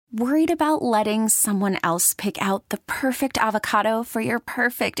Worried about letting someone else pick out the perfect avocado for your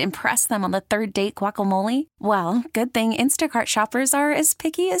perfect impress them on the third date guacamole? Well, good thing Instacart shoppers are as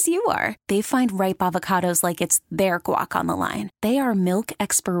picky as you are. They find ripe avocados like it's their guac on the line. They are milk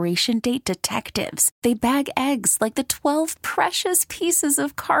expiration date detectives. They bag eggs like the 12 precious pieces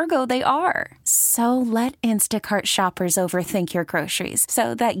of cargo they are. So let Instacart shoppers overthink your groceries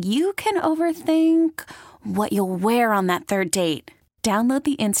so that you can overthink what you'll wear on that third date. Download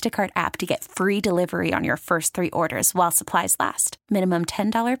the Instacart app to get free delivery on your first 3 orders while supplies last. Minimum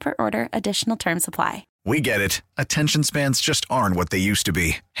 $10 per order. Additional terms apply. We get it. Attention spans just aren't what they used to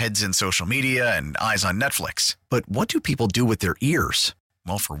be. Heads in social media and eyes on Netflix. But what do people do with their ears?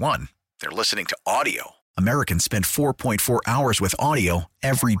 Well, for one, they're listening to audio. Americans spend 4.4 hours with audio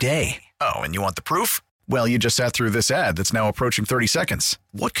every day. Oh, and you want the proof? Well, you just sat through this ad that's now approaching 30 seconds.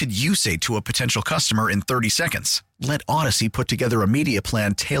 What could you say to a potential customer in 30 seconds? Let Odyssey put together a media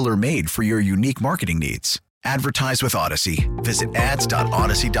plan tailor-made for your unique marketing needs. Advertise with Odyssey. Visit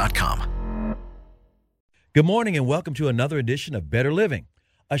ads.odyssey.com. Good morning and welcome to another edition of Better Living,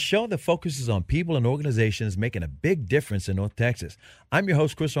 a show that focuses on people and organizations making a big difference in North Texas. I'm your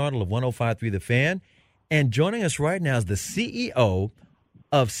host, Chris Arnold of 105.3 The Fan, and joining us right now is the CEO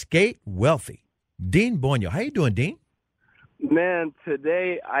of Skate Wealthy, Dean Bonyo. How you doing, Dean? Man,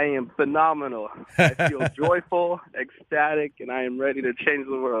 today I am phenomenal. I feel joyful, ecstatic, and I am ready to change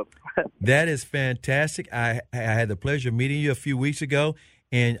the world. That is fantastic. I had the pleasure of meeting you a few weeks ago,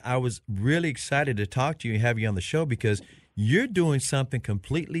 and I was really excited to talk to you and have you on the show because you're doing something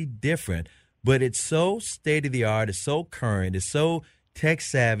completely different, but it's so state-of-the-art, it's so current, it's so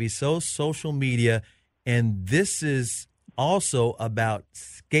tech-savvy, so social media, and this is also about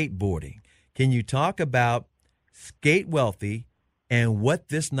skateboarding. Can you talk about Skate Wealthy and what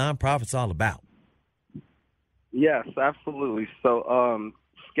this nonprofit's all about? Yes, absolutely. So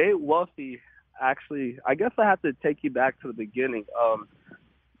Skate Wealthy, actually, I guess I have to take you back to the beginning.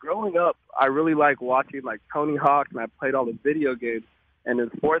 Growing up, I really liked watching like Tony Hawk, and I played all the video games. And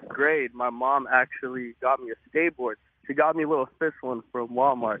in 4th grade, my mom actually got me a skateboard. She got me a little fish one from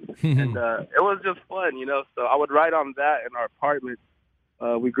Walmart. And it was just fun, you know. So I would ride on that in our apartment.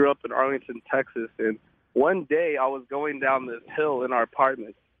 We grew up in Arlington, Texas, and one day I was going down this hill in our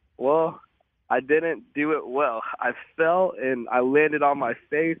apartment. Well, I didn't do it well. I fell, and I landed on my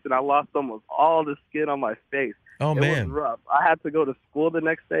face, and I lost almost all the skin on my face. Oh, man. It was rough. I had to go to school the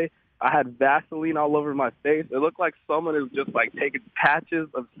next day. I had Vaseline all over my face. It looked like someone was just, like, taking patches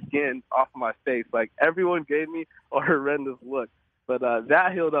of skin off of my face. Like, everyone gave me a horrendous look. But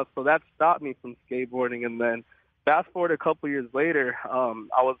that healed up, so that stopped me from skateboarding, and then fast forward a couple years later,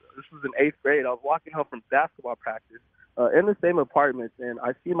 this was in 8th grade. I was walking home from basketball practice in the same apartment, and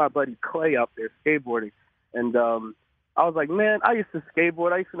I see my buddy Clay out there skateboarding. And I was like, man, I used to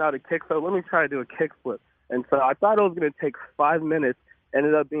skateboard. I used to know how to kickflip. Let me try to do a kickflip. And so I thought it was going to take 5 minutes.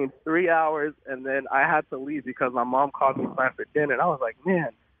 Ended up being 3 hours, and then I had to leave because my mom called me time for dinner. And I was like, man,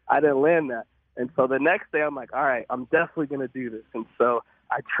 I didn't land that. And so the next day I'm like, all right, I'm definitely going to do this. And so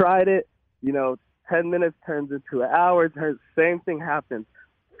I tried it, 10 minutes turns into an hour, same thing happens.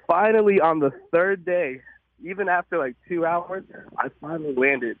 Finally, on the 3rd day, even after like 2 hours, I finally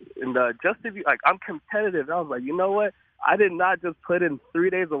landed. And just to be like, I'm competitive. I was like, you know what? I did not just put in 3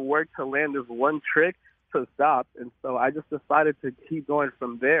 days of work to land this one trick to stop. And so I just decided to keep going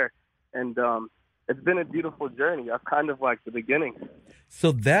from there. And it's been a beautiful journey. That's kind of like the beginning.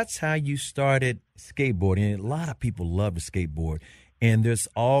 So that's how you started skateboarding. A lot of people love to skateboard. And there's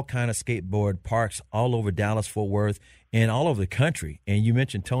all kind of skateboard parks all over Dallas, Fort Worth, and all over the country. And you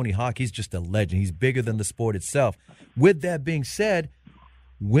mentioned Tony Hawk. He's just a legend. He's bigger than the sport itself. With that being said,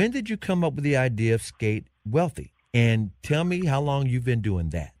 when did you come up with the idea of Skate Wealthy? And tell me how long you've been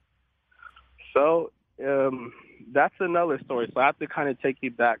doing that. So that's another story. So I have to kind of take you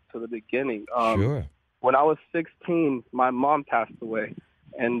back to the beginning. Sure. When I was 16, my mom passed away.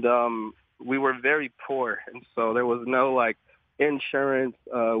 And we were very poor. And so there was no, insurance.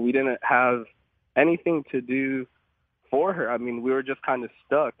 We didn't have anything to do for her. I mean, we were just kind of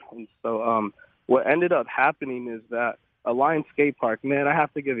stuck. And so what ended up happening is that Alliance Skate Park, man, I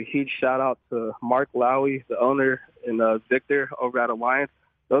have to give a huge shout out to Mark Lowy, the owner, and Victor over at Alliance.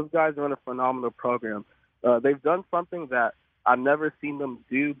 Those guys run a phenomenal program. They've done something that I've never seen them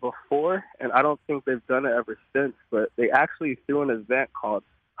do before, and I don't think they've done it ever since, but they actually threw an event called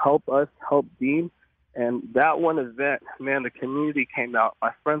Help Us, Help Dean. And that one event, man, the community came out.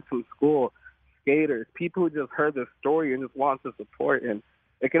 My friends from school, skaters, people who just heard the story and just want to support. And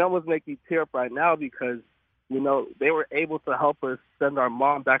it can almost make me tear up right now because, they were able to help us send our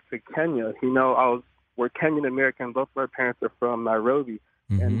mom back to Kenya. We're Kenyan American. Both of our parents are from Nairobi.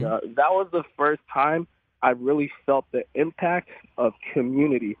 And that was the first time I really felt the impact of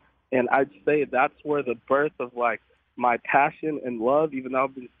community. And I'd say that's where the birth of, like, my passion and love, even though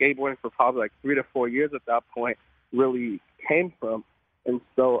I've been skateboarding for probably like 3 to 4 years at that point, really came from. And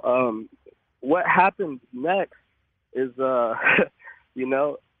so what happened next is, you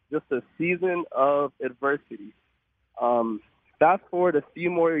know, just a season of adversity. Fast forward a few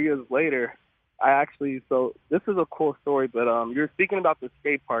more years later, so this is a cool story, but you're speaking about the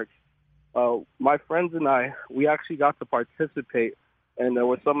skate parks. My friends and I, we actually got to participate and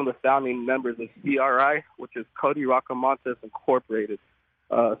with some of the founding members of CRI, which is Cody Rockamontes Incorporated.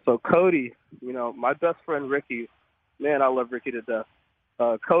 So Cody, you know, my best friend Ricky, man, I love Ricky to death.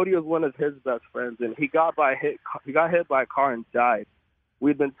 Cody was one of his best friends, and he got hit by a car and died.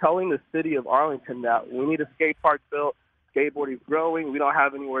 We've been telling the city of Arlington that we need a skate park built, skateboarding is growing, we don't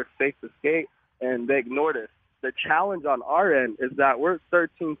have anywhere safe to skate, and they ignored us. The challenge on our end is that we're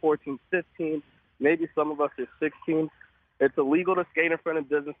 13, 14, 15, maybe some of us are 16. It's illegal to skate in front of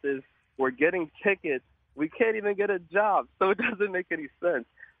businesses. We're getting tickets. We can't even get a job, so it doesn't make any sense.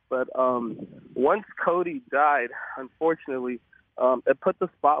 But once Cody died, unfortunately, it put the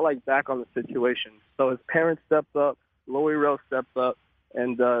spotlight back on the situation. So his parents stepped up, Louis Rose stepped up,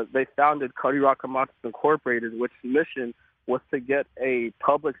 and they founded Cody Rockamontes Incorporated, which mission was to get a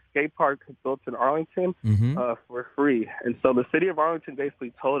public skate park built in Arlington for free. And so the city of Arlington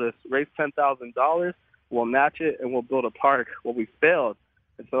basically told us, raise $10,000, we'll match it, and we'll build a park. Well, we failed.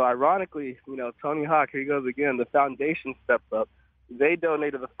 And so ironically, you know, Tony Hawk, here he goes again, the foundation stepped up. They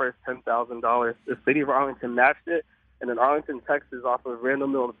donated the first $10,000. The city of Arlington matched it. And in Arlington, Texas, off of Randall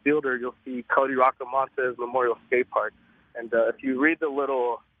Mill Fielder, you'll see Cody Rockamontes Memorial Skate Park. And if you read the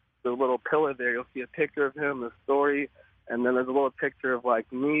little pillar there, you'll see a picture of him, the story, and then there's a little picture of,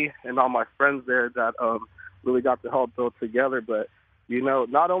 like, me and all my friends there that really got to help build together. But, you know,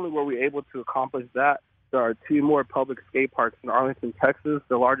 not only were we able to accomplish that, there are 2 more public skate parks in Arlington, Texas,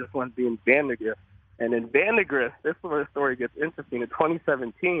 the largest one being Vandergrift. And in Vandergrift, this is where the story gets interesting. In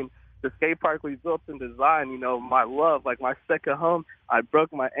 2017, the skate park we built and designed, you know, my love, like my second home, I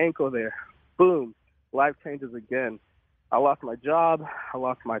broke my ankle there. Boom. Life changes again. I lost my job. I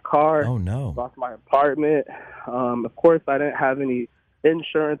lost my car. Oh, no. Lost my apartment. Of course, I didn't have any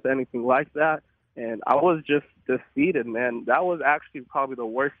insurance or anything like that. And I was just defeated, man. That was actually probably the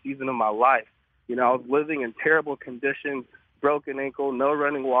worst season of my life. You know, I was living in terrible conditions, broken ankle, no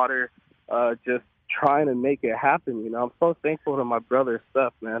running water, just trying to make it happen. You know, I'm so thankful to my brother,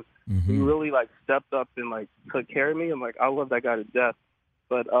 Steph, man. He really, like, stepped up and, like, took care of me. I'm like, I love that guy to death.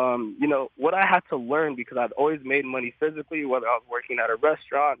 But, you know, what I had to learn, because I'd always made money physically, whether I was working at a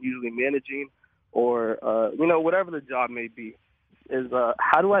restaurant, usually managing, or, you know, whatever the job may be, is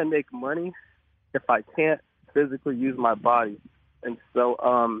how do I make money if I can't physically use my body? And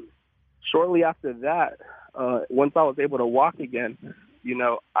so shortly after that, once I was able to walk again, you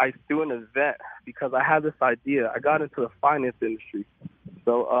know, I threw an event because I had this idea. I got into the finance industry.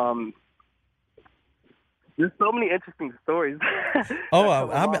 So there's so many interesting stories. Oh,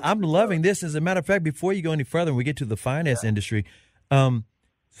 I'm loving this. As a matter of fact, before you go any further and we get to the finance industry, so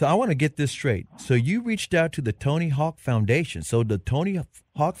I want to get this straight. So you reached out to the Tony Hawk Foundation. So the Tony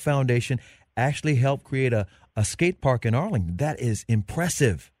Hawk Foundation actually helped create a skate park in Arlington. That is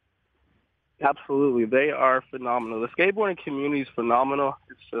impressive. Absolutely. They are phenomenal. The skateboarding community is phenomenal.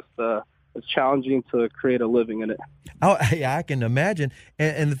 It's just it's challenging to create a living in it. Oh, yeah, I can imagine.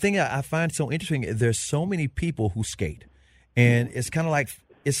 And the thing I find so interesting, there's so many people who skate. And it's kind of like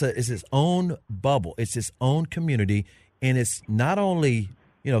it's its own bubble. It's its own community. And it's not only,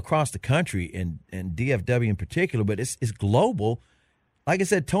 you know, across the country and DFW in particular, but it's global. Like I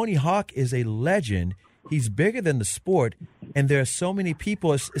said, Tony Hawk is a legend. He's bigger than the sport, and there are so many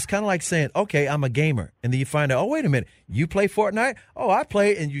people. It's kind of like saying, okay, I'm a gamer. And then you find out, oh, wait a minute, you play Fortnite? Oh, I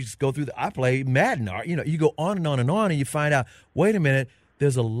play, and you just go through I play Madden. Or, you know, you go on and on and on, and you find out, wait a minute,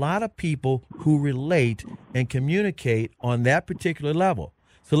 there's a lot of people who relate and communicate on that particular level.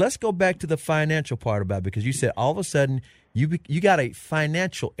 So let's go back to the financial part about it, because you said all of a sudden you got a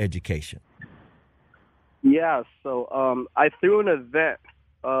financial education. Yeah, so I threw an event.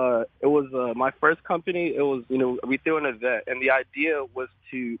 It was my first company. It was, you know, we threw an event, and the idea was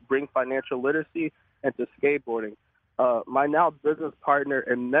to bring financial literacy into skateboarding. My now business partner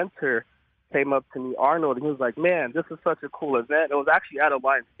and mentor came up to me, Arnold, and he was like, man, this is such a cool event. It was actually at a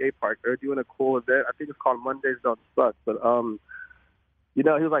Lion skate park. They're doing a cool event. I think it's called Mondays Don't Suck. But, you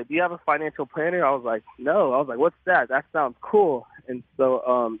know, he was like, do you have a financial planner? I was like, no. I was like, what's that? That sounds cool. And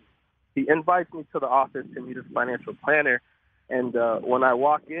so he invites me to the office to meet his financial planner. And when I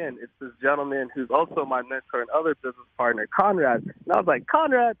walk in, it's this gentleman who's also my mentor and other business partner, Conrad. And I was like,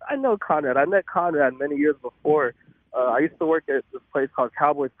 Conrad, I know Conrad. I met Conrad many years before. I used to work at this place called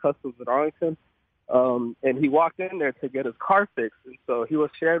Cowboys Customs in Arlington. And he walked in there to get his car fixed. And so he was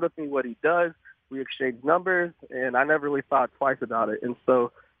sharing with me what he does. We exchanged numbers, and I never really thought twice about it. And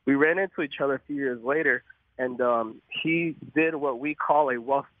so we ran into each other a few years later, and he did what we call a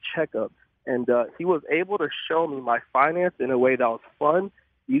wealth checkup. And he was able to show me my finance in a way that was fun,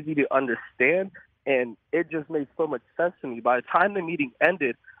 easy to understand, and it just made so much sense to me. By the time the meeting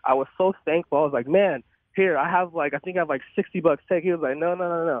ended, I was so thankful. I was like, man, here, I think I have like $60. Take it. He was like,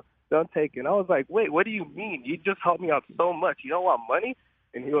 no, don't take it. And I was like, wait, what do you mean? You just helped me out so much. You don't want money?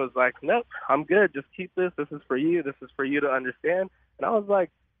 And he was like, nope, I'm good. Just keep this. This is for you. This is for you to understand. And I was like,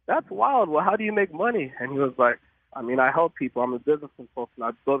 that's wild. Well, how do you make money? And he was like, I mean, I help people. I'm a business consultant.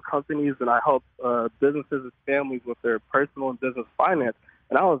 I build companies, and I help businesses and families with their personal and business finance.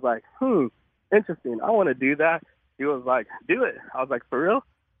 And I was like, interesting. I want to do that. He was like, do it. I was like, for real?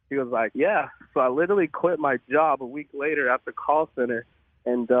 He was like, yeah. So I literally quit my job a week later at the call center,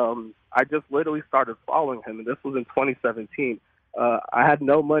 and I just literally started following him. And this was in 2017. I had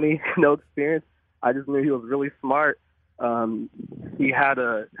no money, no experience. I just knew he was really smart. He had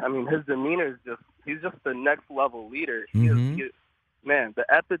his demeanor is he's just the next level leader. He is, the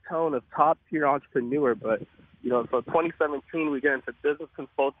epitome of top tier entrepreneur. But, so 2017, we get into business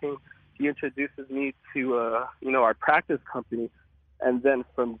consulting. He introduces me to, our practice company. And then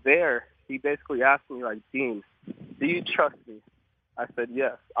from there, he basically asked me, like, Dean, do you trust me? I said,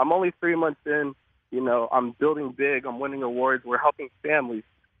 yes. I'm only 3 months in. I'm building big. I'm winning awards. We're helping families.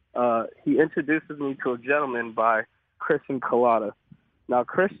 He introduces me to a gentleman by Christian Collada. Now,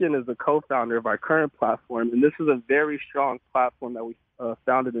 Christian is the co-founder of our current platform, and this is a very strong platform that we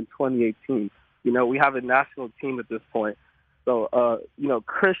founded in 2018. We have a national team at this point. So,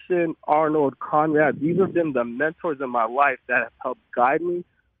 Christian, Arnold, Conrad, these have been the mentors in my life that have helped guide me,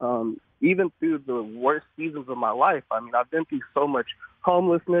 even through the worst seasons of my life. I mean, I've been through so much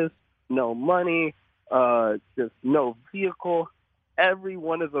homelessness, no money, just no vehicle. Every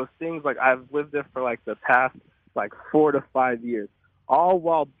one of those things, like, I've lived there for, like, the past, 4 to 5 years, all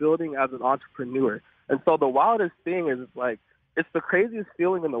while building as an entrepreneur. And so the wildest thing is, it's the craziest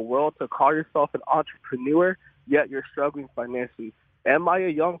feeling in the world to call yourself an entrepreneur, yet you're struggling financially. Am I a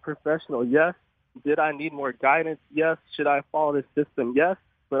young professional? Yes. Did I need more guidance? Yes. Should I follow the system? Yes.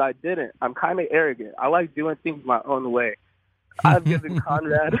 But I didn't. I'm kind of arrogant. I like doing things my own way. I've given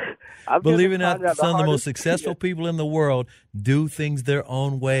Conrad. Believe it or not, some of the most successful people in the world do things their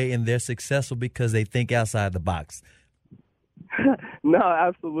own way, and they're successful because they think outside the box. No,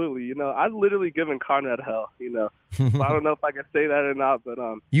 absolutely. I've literally given Conrad hell. So I don't know if I can say that or not, but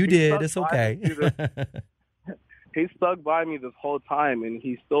you did. It's okay. He stuck by me this whole time, and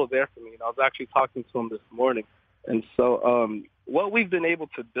he's still there for me. And I was actually talking to him this morning, and so what we've been able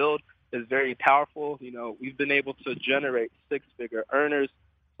to build is very powerful. We've been able to generate six-figure earners,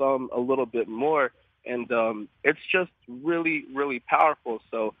 some a little bit more, and it's just really, really powerful.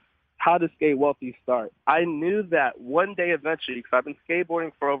 So how does skate wealthy start? I knew that one day eventually, because I've been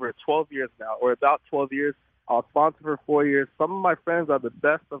skateboarding for over 12 years now, or about 12 years. I was sponsored for 4 years. Some of my friends are the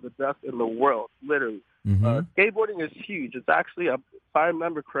best of the best in the world, literally. Skateboarding is huge. It's actually, if I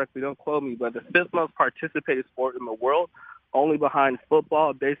remember correctly, don't quote me, but the fifth most participated sport in the world, only behind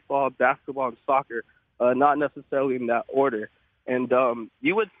football, baseball, basketball, and soccer, not necessarily in that order. And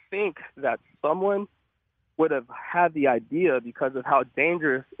you would think that someone would have had the idea, because of how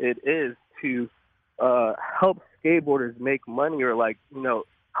dangerous it is to help skateboarders make money, or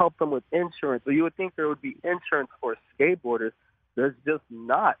help them with insurance. So you would think there would be insurance for skateboarders. There's just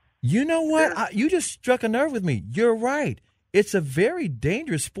not. You know what? You just struck a nerve with me. You're right. It's a very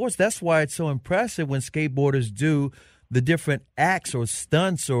dangerous sport. That's why it's so impressive when skateboarders do the different acts or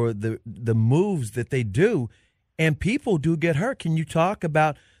stunts or the moves that they do, and people do get hurt. Can you talk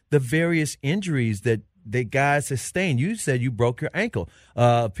about the various injuries that guys sustain? You said you broke your ankle.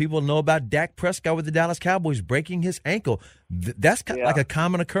 People know about Dak Prescott with the Dallas Cowboys breaking his ankle. That's like a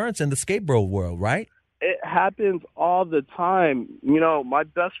common occurrence in the skateboard world, right? It happens all the time. My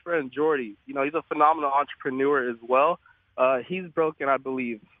best friend, Jordy, he's a phenomenal entrepreneur as well. He's broken, I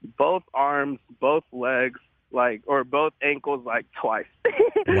believe, both arms, both legs, or both ankles, twice.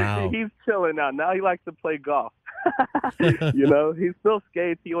 Wow. He's chilling now. Now he likes to play golf. He still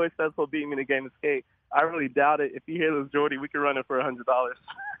skates. He always says he'll beat me in a game of skate. I really doubt it. If you hear this, Jordy, we can run it for $100.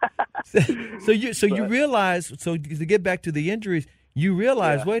 You realize, so to get back to the injuries, you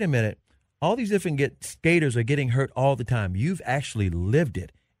realize, wait a minute, all these different skaters are getting hurt all the time. You've actually lived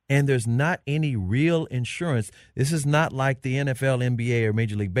it, and there's not any real insurance. This is not like the NFL, NBA, or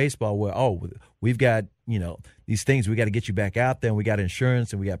Major League Baseball where, we've got, these things. We got to get you back out there, and we got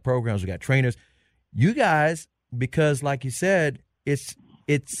insurance, and we got programs, we got trainers. You guys, because like you said, it's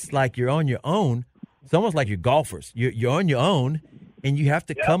like you're on your own. It's almost like you're golfers. You're on your own, and you have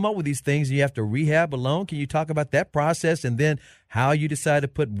to come up with these things, and you have to rehab alone. Can you talk about that process and then how you decide to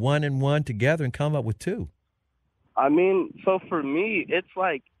put one and one together and come up with two? I mean, so for me, it's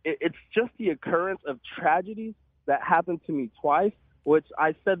like it's just the occurrence of tragedies that happened to me twice, which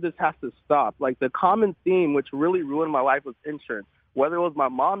I said this has to stop. Like the common theme, which really ruined my life, was insurance. Whether it was my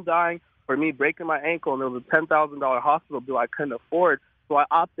mom dying or me breaking my ankle and there was a $10,000 hospital bill I couldn't afford, so I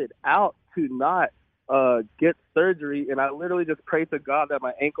opted out to not get surgery, and I literally just prayed to God that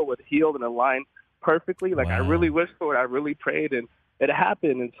my ankle would heal and align perfectly. Like, wow. I really wished for it. I really prayed, and it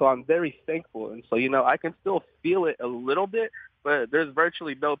happened, and so I'm very thankful. And so, I can still feel it a little bit, but there's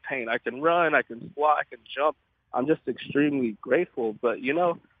virtually no pain. I can run, I can squat, I can jump. I'm just extremely grateful. But,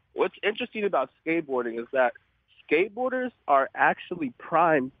 what's interesting about skateboarding is that skateboarders are actually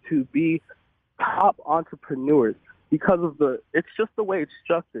primed to be top entrepreneurs because of it's just the way it's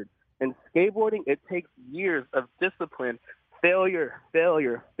structured. In skateboarding, it takes years of discipline, failure.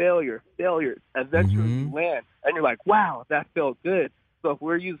 Eventually you land, and you're like, wow, that felt good. So if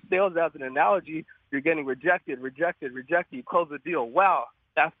we're using sales as an analogy, you're getting rejected. You close the deal. Wow,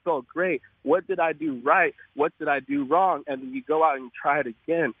 that felt great. What did I do right? What did I do wrong? And then you go out and you try it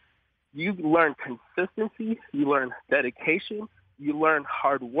again. You learn consistency. You learn dedication. You learn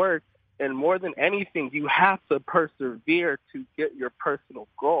hard work. And more than anything, you have to persevere to get your personal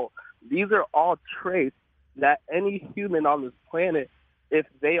goal. These are all traits that any human on this planet, if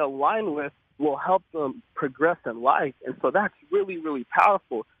they align with, will help them progress in life. And so that's really, really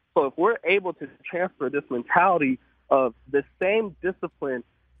powerful. So if we're able to transfer this mentality of the same discipline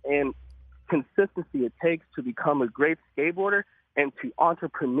and consistency it takes to become a great skateboarder and to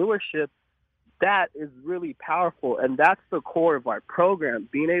entrepreneurship, that is really powerful. And that's the core of our program,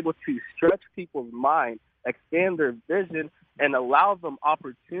 being able to stretch people's mind, expand their vision, and allow them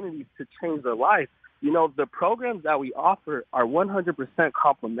opportunities to change their life. The programs that we offer are 100%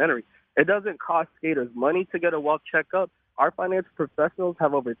 complimentary. It doesn't cost skaters money to get a well checkup. Our financial professionals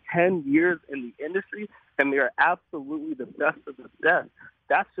have over 10 years in the industry, and they are absolutely the best of the best.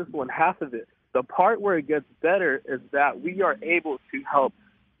 That's just one half of it. The part where it gets better is that we are able to help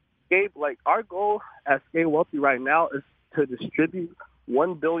skate. Like, our goal at Skate Wealthy right now is to distribute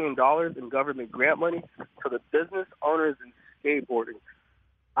 $1 billion in government grant money to the business owners in skateboarding.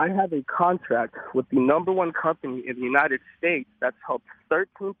 I have a contract with the number one company in the United States that's helped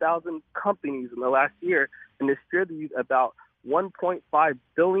 13,000 companies in the last year and distribute about $1.5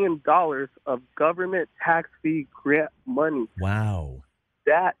 billion of government tax fee grant money. Wow.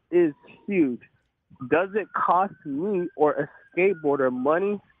 That is huge. Does it cost me or a skateboarder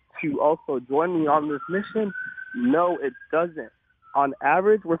money to also join me on this mission? No, it doesn't. On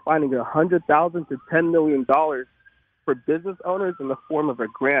average, we're finding $100,000 to $10 million for business owners in the form of a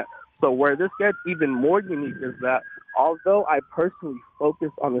grant. So where this gets even more unique is that although I personally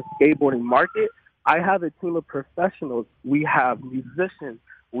focus on the skateboarding market, I have a team of professionals. We have musicians,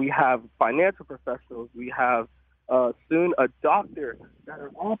 we have financial professionals, we have soon a doctor that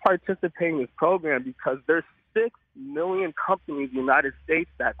are all participating in this program because there's 6 million companies in the United States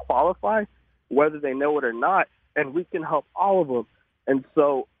that qualify, whether they know it or not, and we can help all of them. And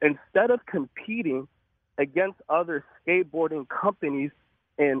so instead of competing against other skateboarding companies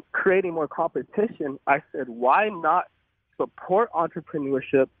and creating more competition, I said, why not support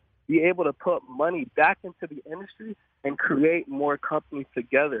entrepreneurship, be able to put money back into the industry and create more companies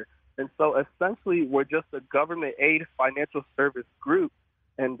together? And so essentially, we're just a government aid financial service group.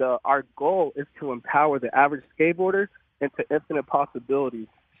 And our goal is to empower the average skateboarder into infinite possibilities.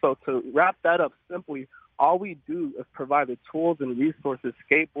 So to wrap that up simply, all we do is provide the tools and resources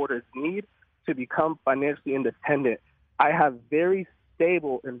skateboarders need to become financially independent. I have very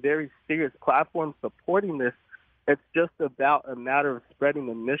stable and very serious platforms supporting this. It's just about a matter of spreading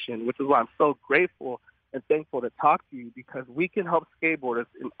the mission, which is why I'm so grateful and thankful to talk to you, because we can help skateboarders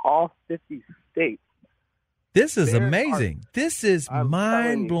in all 50 states. This is amazing. This is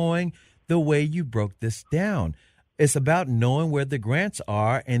mind-blowing the way you broke this down. It's about knowing where the grants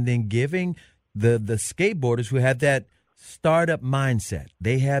are and then giving the skateboarders who have that startup mindset.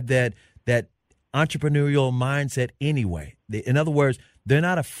 They have that entrepreneurial mindset anyway. In other words, they're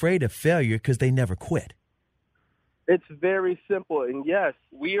not afraid of failure because they never quit. It's very simple. And yes,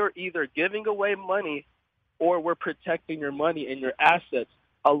 we are either giving away money or we're protecting your money and your assets.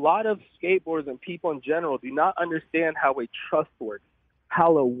 A lot of skateboarders and people in general do not understand how a trust works.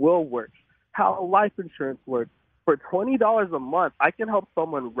 how a will works, how life insurance works. For $20 a month, I can help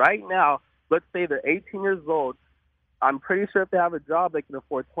someone right now. Let's say they're 18 years old. I'm pretty sure if they have a job, they can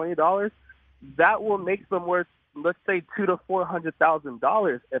afford $20. That will make them worth, let's say, $200,000 to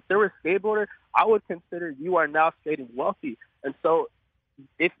 $400,000. If they're a skateboarder, I would consider you are now skating wealthy. And so,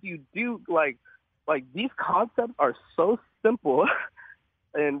 if you do like these concepts are so simple,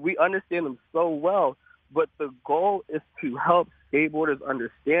 and we understand them so well. But the goal is to help skateboarders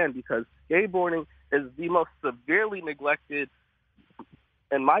understand, because skateboarding is the most severely neglected,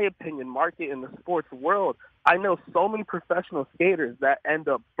 in my opinion, market in the sports world. I know so many professional skaters that end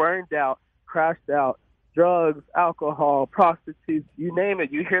up burned out, crashed out, drugs, alcohol, prostitutes, you name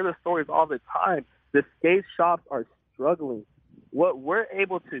it. You hear the stories all the time. The skate shops are struggling. What we're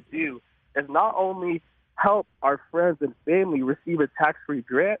able to do is not only help our friends and family receive a tax-free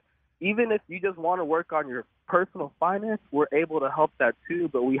grant, even if you just want to work on your personal finance, we're able to help that too,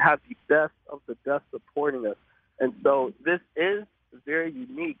 but we have the best of the best supporting us. And so this is very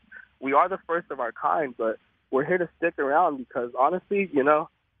unique. We are the first of our kind, but we're here to stick around because honestly,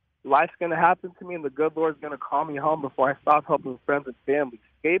 life's going to happen to me and the good Lord's going to call me home before I stop helping friends and family.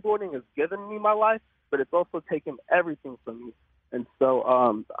 Skateboarding has given me my life, but it's also taken everything from me. And so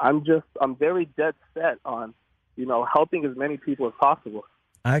I'm very dead set on, helping as many people as possible.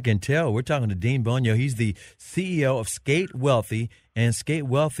 I can tell. We're talking to Dean Bonyo. He's the CEO of Skate Wealthy, and Skate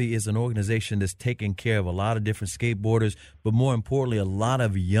Wealthy is an organization that's taking care of a lot of different skateboarders, but more importantly, a lot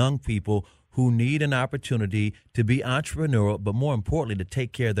of young people who need an opportunity to be entrepreneurial, but more importantly, to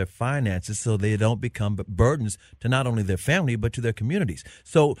take care of their finances so they don't become burdens to not only their family, but to their communities.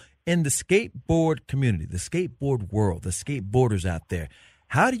 So in the skateboard community, the skateboard world, the skateboarders out there,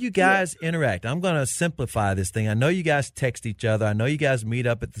 how do you guys interact? I'm going to simplify this thing. I know you guys text each other. I know you guys meet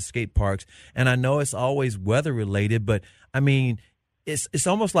up at the skate parks, and I know it's always weather related, but I mean, it's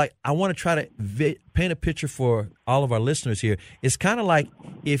almost like I want to try to paint a picture for all of our listeners here. It's kind of like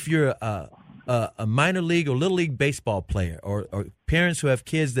if you're a minor league or little league baseball player, or parents who have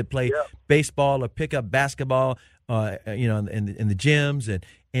kids that play baseball or pick up basketball, in the gyms,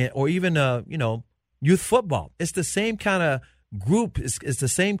 and or even youth football. It's the same kind of group. It's the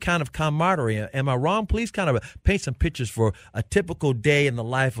same kind of camaraderie. Am I wrong? Please kind of paint some pictures for a typical day in the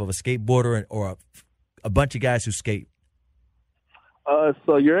life of a skateboarder or a bunch of guys who skate.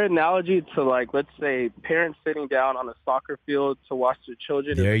 So your analogy to, let's say parents sitting down on a soccer field to watch their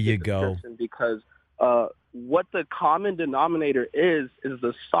children. There you go. Because what the common denominator is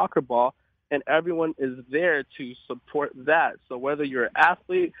the soccer ball, and everyone is there to support that. So whether you're an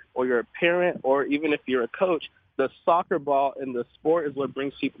athlete or you're a parent or even if you're a coach, the soccer ball and the sport is what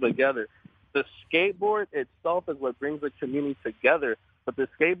brings people together. The skateboard itself is what brings the community together, but the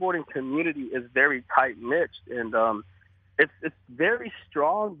skateboarding community is very tight-knit, and it's very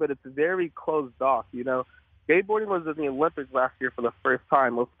strong, but it's very closed off. Skateboarding was in the Olympics last year for the first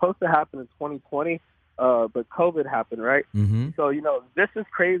time. It was supposed to happen in 2020, but COVID happened, right? Mm-hmm. So, this is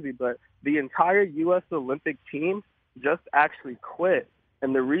crazy, but the entire U.S. Olympic team just actually quit.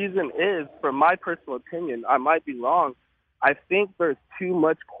 And the reason is, from my personal opinion, I might be wrong, I think there's too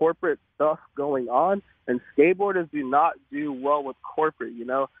much corporate stuff going on, and skateboarders do not do well with corporate,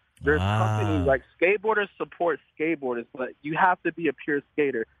 There's companies like skateboarders support skateboarders, but you have to be a pure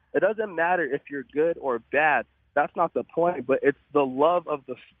skater. It doesn't matter if you're good or bad. That's not the point, but it's the love of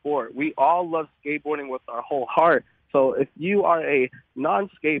the sport. We all love skateboarding with our whole heart. So if you are a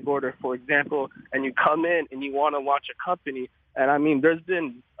non-skateboarder, for example, and you come in and you want to launch a company, and I mean, there's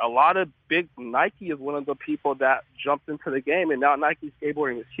been a lot of big, Nike is one of the people that jumped into the game, and now Nike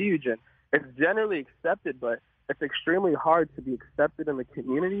skateboarding is huge, and it's generally accepted, but it's extremely hard to be accepted in the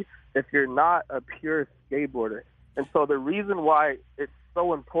community if you're not a pure skateboarder. And so the reason why it's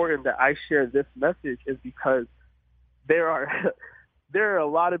so important that I share this message is because there are a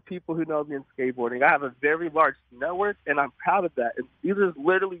lot of people who know me in skateboarding. I have a very large network, and I'm proud of that. And these are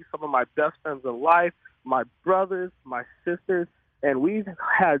literally some of my best friends in life, my brothers, my sisters, and we've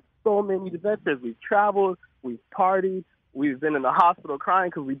had so many adventures. We've traveled, we've partied, we've been in the hospital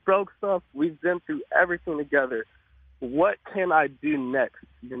crying because we broke stuff. We've been through everything together. What can I do next,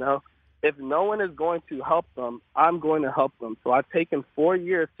 If no one is going to help them, I'm going to help them. So I've taken 4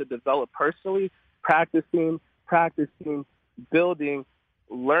 years to develop personally, practicing, building,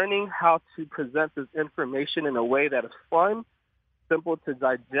 learning how to present this information in a way that is fun, simple to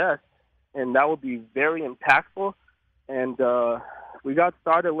digest, and that will be very impactful. And we got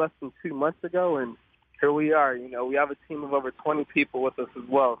started less than 2 months ago, and here we are. We have a team of over 20 people with us as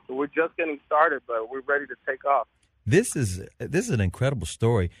well. So we're just getting started, but we're ready to take off. This is an incredible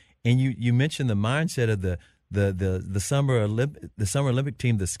story. And you mentioned the mindset of the summer Olympic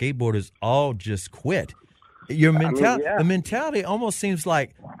team, the skateboarders all just quit. Your mentality, the mentality almost seems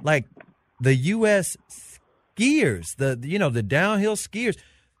like the U.S. skiers, the downhill skiers.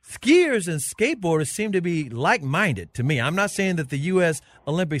 Skiers and skateboarders seem to be like-minded to me. I'm not saying that the U.S.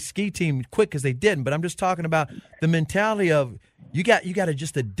 Olympic ski team quit because they didn't, but I'm just talking about the mentality of you got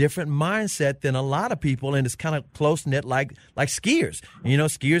just a different mindset than a lot of people, and it's kind of close-knit like skiers.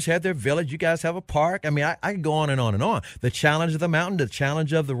 Skiers have their village. You guys have a park. I mean, I can go on and on and on. The challenge of the mountain, the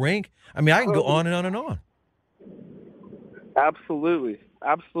challenge of the rink. I mean, I can go on and on and on. Absolutely.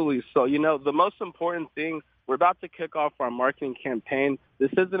 So, the most important thing, we're about to kick off our marketing campaign.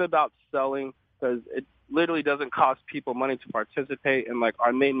 This isn't about selling because it literally doesn't cost people money to participate. And,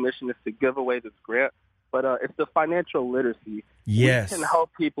 our main mission is to give away this grant. But it's the financial literacy. Yes. We can help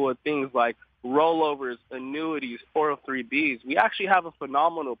people with things like rollovers, annuities, 403Bs. We actually have a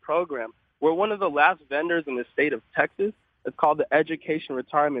phenomenal program. We're one of the last vendors in the state of Texas. It's called the Education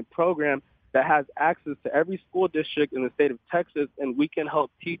Retirement Program that has access to every school district in the state of Texas, and we can help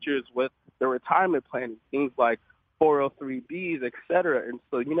teachers with their retirement planning, things like 403Bs, et cetera. And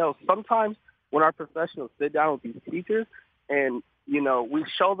so, sometimes when our professionals sit down with these teachers and, we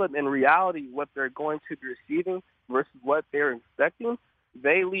show them in reality what they're going to be receiving versus what they're expecting,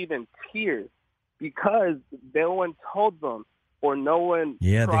 they leave in tears because no one told them or no one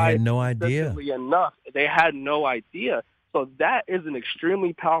they had no idea enough. They had no idea. So that is an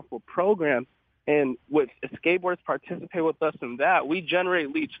extremely powerful program. And if skateboarders participate with us in that, we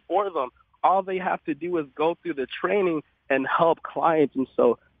generate leads for them. All they have to do is go through the training and help clients. And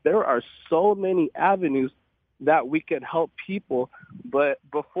so there are so many avenues that we can help people. But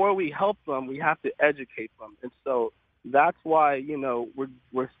before we help them, we have to educate them. And so that's why,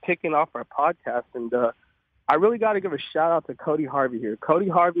 we're kicking off our podcast. And I really got to give a shout out to Cody Harvey here. Cody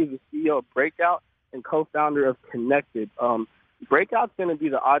Harvey is the CEO of Breakout and co-founder of Connected. Breakout's going to be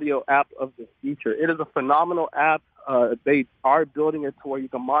the audio app of the future. It is a phenomenal app. They are building it to where you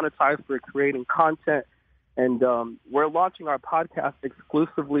can monetize for creating content. And we're launching our podcast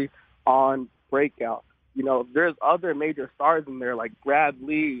exclusively on Breakout. There's other major stars in there like Brad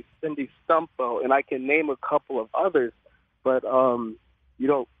Lee, Cindy Stumpo, and I can name a couple of others. But,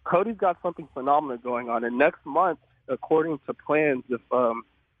 Cody's got something phenomenal going on. And next month, according to plans,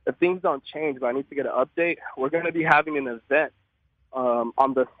 if things don't change, but I need to get an update, we're going to be having an event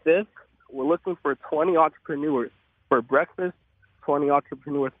on the 5th. We're looking for 20 entrepreneurs for breakfast, 20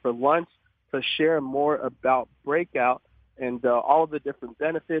 entrepreneurs for lunch to share more about Breakout and all of the different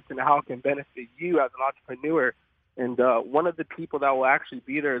benefits and how it can benefit you as an entrepreneur. And one of the people that will actually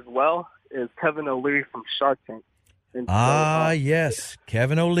be there as well is Kevin O'Leary from Shark Tank. And yes,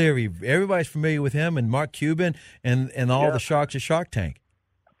 Kevin O'Leary. Everybody's familiar with him, and Mark Cuban and all the sharks at Shark Tank.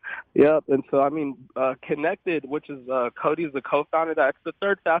 Yep, and so, Connected, which is Cody's the co-founder, that's the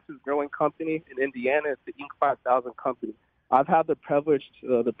third fastest growing company in Indiana. It's the Inc. 5000 company. I've had the privilege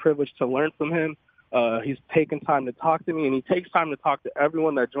to learn from him. He's taken time to talk to me, and he takes time to talk to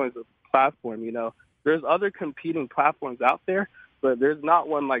everyone that joins the platform. There's other competing platforms out there, but there's not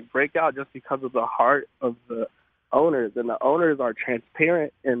one like Breakout just because of the heart of the owners. And the owners are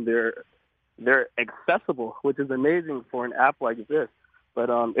transparent, and they're accessible, which is amazing for an app like this. But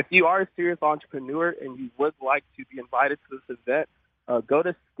if you are a serious entrepreneur and you would like to be invited to this event, go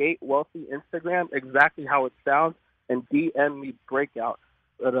to Skate Wealthy Instagram, exactly how it sounds, and DM me Breakout.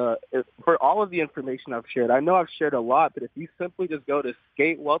 But for all of the information I've shared, I know I've shared a lot, but if you simply just go to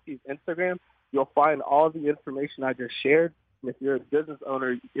Skate Wealthy's Instagram, you'll find all of the information I just shared. And if you're a business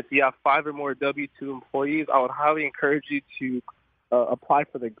owner, if you have 5 or more W-2 employees, I would highly encourage you to apply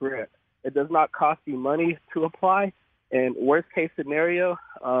for the grant. It does not cost you money to apply. And worst case scenario,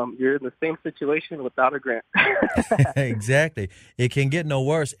 you're in the same situation without a grant. Exactly. It can get no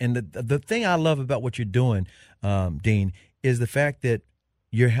worse. And the thing I love about what you're doing, Dean, is the fact that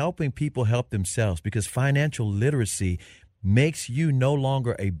you're helping people help themselves, because financial literacy makes you no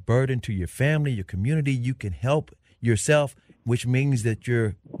longer a burden to your family, your community. You can help yourself, which means that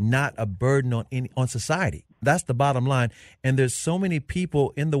you're not a burden on society. That's the bottom line. And there's so many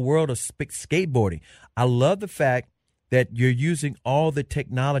people in the world of skateboarding. I love the fact that you're using all the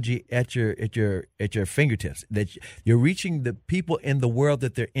technology at your fingertips, that you're reaching the people in the world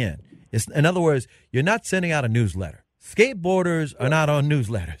that they're in. In other words, you're not sending out a newsletter. Skateboarders are not on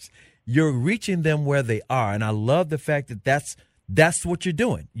newsletters. You're reaching them where they are. And I love the fact that that's what you're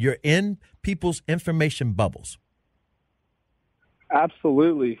doing. You're in people's information bubbles.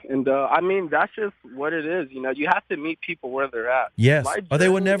 Absolutely. And that's just what it is. You have to meet people where they're at. Yes. Or they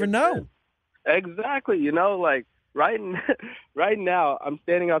would never know. Exactly. right, right now, I'm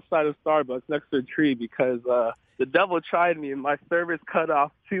standing outside of Starbucks next to a tree because the devil tried me and my service cut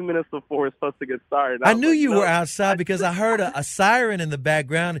off 2 minutes before it's supposed to get started. I was knew like, you no, were outside because I heard a siren in the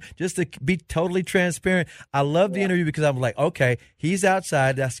background. Just to be totally transparent, I love the interview because I'm like, okay, he's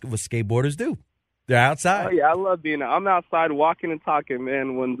outside. That's what skateboarders do. They're outside. Oh yeah, I love being out. I'm outside walking and talking,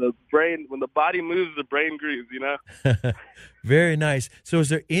 man. When the body moves, the brain grieves, you know? Very nice. So is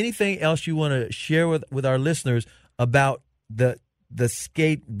there anything else you want to share with our listeners about the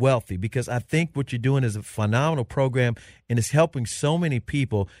Skate Wealthy? Because I think what you're doing is a phenomenal program and it's helping so many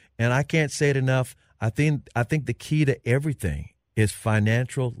people. And I can't say it enough. I think the key to everything is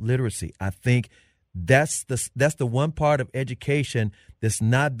financial literacy. I think that's the one part of education that's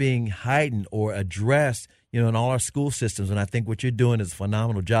not being heightened or addressed, in all our school systems. And I think what you're doing is a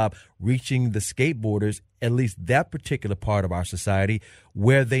phenomenal job reaching the skateboarders, at least that particular part of our society,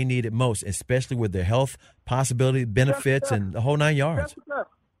 where they need it most, especially with their health possibilities, benefits, and the whole 9 yards. That's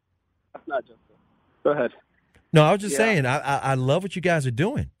not just it. Go ahead. No, I was just saying, I love what you guys are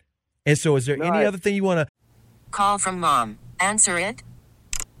doing. And so is there any other thing you want to? Call from mom. Answer it.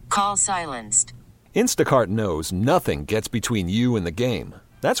 Call silenced. Instacart knows nothing gets between you and the game.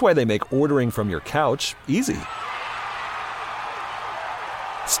 That's why they make ordering from your couch easy.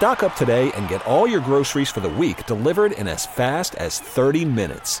 Stock up today and get all your groceries for the week delivered in as fast as 30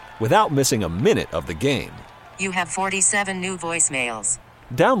 minutes without missing a minute of the game. You have 47 new voicemails.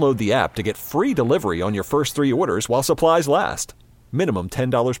 Download the app to get free delivery on your first 3 orders while supplies last. Minimum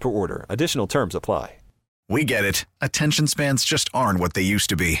 $10 per order. Additional terms apply. We get it. Attention spans just aren't what they used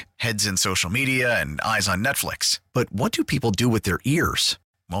to be. Heads in social media and eyes on Netflix. But what do people do with their ears?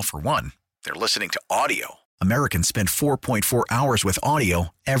 Well, for one, they're listening to audio. Americans spend 4.4 hours with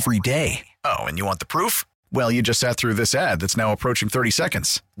audio every day. Oh, and you want the proof? Well, you just sat through this ad that's now approaching 30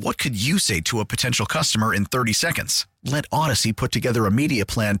 seconds. What could you say to a potential customer in 30 seconds? Let Odyssey put together a media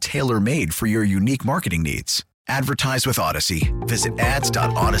plan tailor-made for your unique marketing needs. Advertise with Odyssey. Visit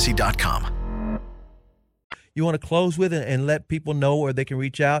ads.odyssey.com. You want to close with it and let people know where they can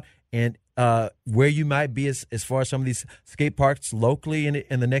reach out and where you might be as far as some of these skate parks locally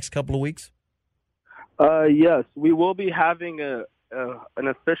in the next couple of weeks? Yes, we will be having an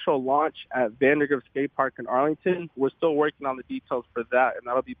official launch at Vandergrift Skate Park in Arlington. We're still working on the details for that, and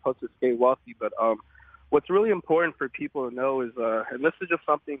that'll be posted Skate Wealthy. But what's really important for people to know is, and this is just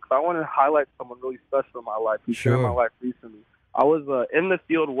something, because I want to highlight someone really special in my life who's been in my life recently. I was in the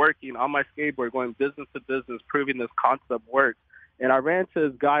field working on my skateboard, going business to business, proving this concept works. And I ran into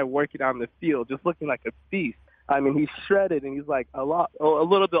this guy working out in the field, just looking like a beast. I mean, he's shredded, and he's like a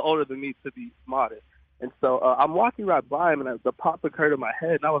little bit older than me, to be modest. And so I'm walking right by him, and the pop occurred in my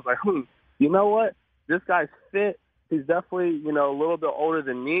head, and I was like, you know what? This guy's fit. He's definitely, a little bit older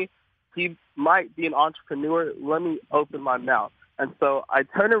than me. He might be an entrepreneur. Let me open my mouth. And so I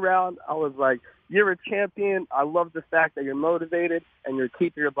turned around. I was like, you're a champion. I love the fact that you're motivated and you're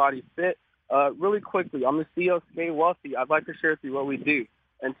keeping your body fit. Really quickly, I'm the CEO of Skate Wealthy. I'd like to share with you what we do.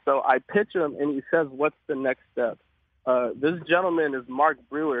 And so I pitch him, and he says, what's the next step? This gentleman is Mark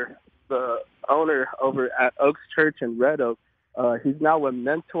Brewer, the owner over at Oaks Church in Red Oak. He's now a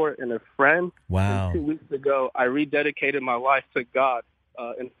mentor and a friend. Wow. And 2 weeks ago, I rededicated my life to God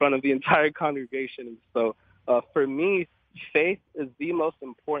in front of the entire congregation. And so for me, faith is the most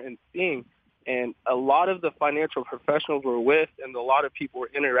important thing. And a lot of the financial professionals we're with and a lot of people we're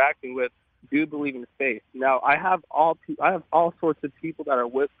interacting with do believe in faith. Now, I have all sorts of people that are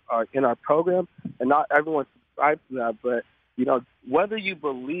with in our program, and not everyone subscribes to that. But, whether you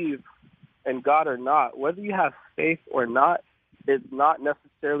believe in God or not, whether you have faith or not, is not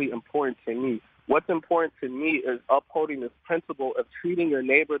necessarily important to me. What's important to me is upholding this principle of treating your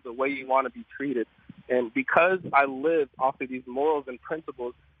neighbor the way you want to be treated. And because I live off of these morals and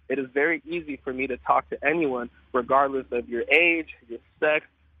principles, it is very easy for me to talk to anyone, regardless of your age, your sex,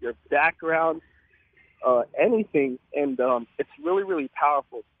 your background, anything. And it's really, really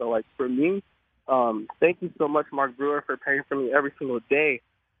powerful. So, for me, thank you so much, Mark Brewer, for praying for me every single day.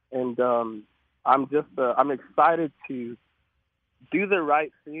 And I'm excited to do the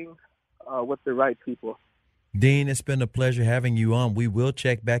right thing with the right people. Dean, it's been a pleasure having you on. We will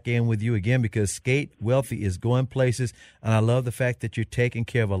check back in with you again because Skate Wealthy is going places. And I love the fact that you're taking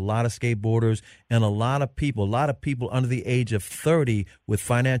care of a lot of skateboarders and a lot of people under the age of 30 with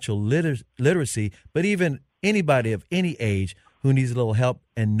financial literacy, but even anybody of any age who needs a little help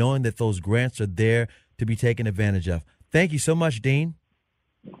and knowing that those grants are there to be taken advantage of. Thank you so much, Dean.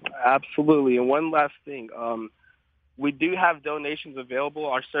 Absolutely. And one last thing. We do have donations available.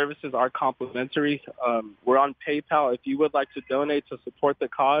 Our services are complimentary. We're on PayPal. If you would like to donate to support the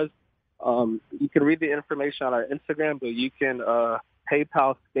cause, You can read the information on our Instagram, but you can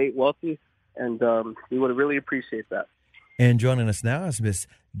PayPal Skate Wealthy, and we would really appreciate that. And joining us now is Miss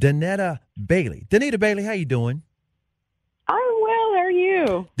Doneda Bailey. Doneda Bailey, how you doing? I'm well. How are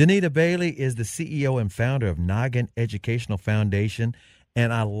you? Doneda Bailey is the CEO and founder of Noggin Educational Foundation,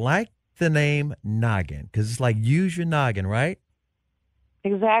 and I like the name Noggin because it's like use your noggin, right?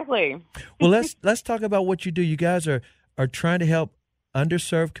 Exactly. Well, let's talk about what you do. You guys are trying to help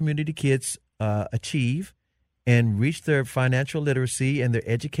underserved community kids achieve and reach their financial literacy and their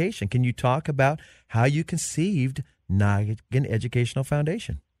education. Can you talk about how you conceived Noggin Educational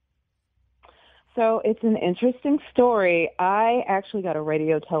Foundation? So it's an interesting story. I actually got a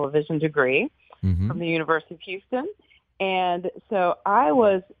radio television degree from the University of Houston. And so I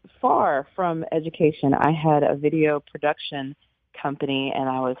was far from education. I had a video production company, and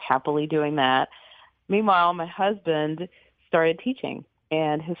I was happily doing that. Meanwhile, my husband started teaching,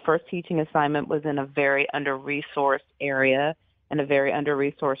 and his first teaching assignment was in a very under-resourced area and a very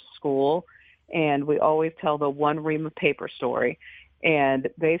under-resourced school. And we always tell the one ream of paper story. And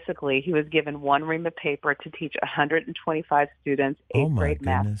basically, he was given one ream of paper to teach 125 students eighth grade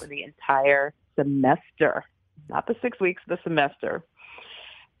math for the entire semester. Not the 6 weeks, the semester.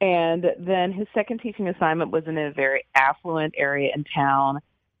 And then his second teaching assignment was in a very affluent area in town,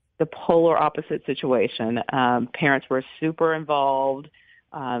 the polar opposite situation. Parents were super involved.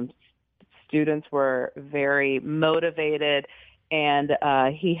 Students were very motivated. And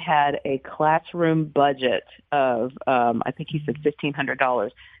he had a classroom budget of, I think he said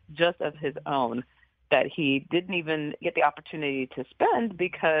 $1,500 just of his own that he didn't even get the opportunity to spend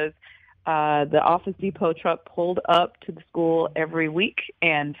because the Office Depot truck pulled up to the school every week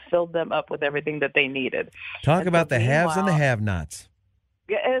and filled them up with everything that they needed. Talk about the haves and the have-nots.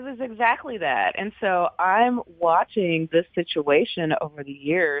 Yeah, it was exactly that. And so I'm watching this situation over the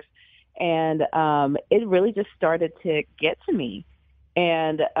years, and it really just started to get to me.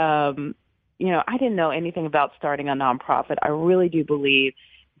 And, I didn't know anything about starting a nonprofit. I really do believe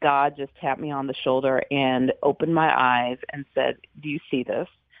God just tapped me on the shoulder and opened my eyes and said, do you see this?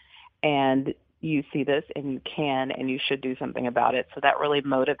 And you see this, and you can, and you should do something about it. So that really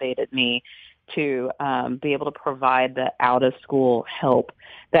motivated me to be able to provide the out-of-school help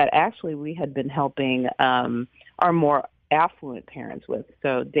that actually we had been helping our more affluent parents with.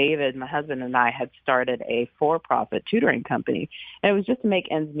 So David, my husband, and I had started a for-profit tutoring company, and it was just to make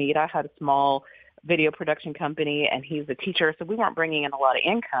ends meet. I had a small video production company, and he's a teacher, so we weren't bringing in a lot of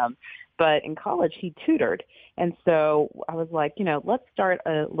income. But in college, he tutored. And so I was like, let's start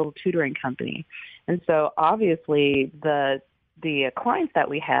a little tutoring company. And so obviously the clients that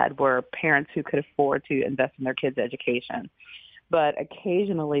we had were parents who could afford to invest in their kids' education. But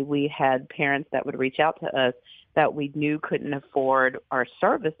occasionally we had parents that would reach out to us that we knew couldn't afford our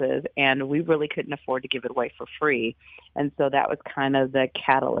services, and we really couldn't afford to give it away for free. And so that was kind of the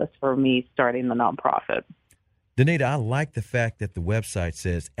catalyst for me starting the nonprofit. Doneda, I like the fact that the website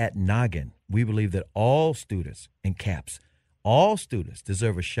says, at Noggin, we believe that all students, in caps, all students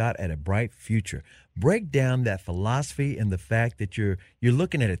deserve a shot at a bright future. Break down that philosophy and the fact that you're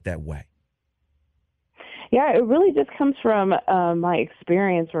looking at it that way. Yeah, it really just comes from my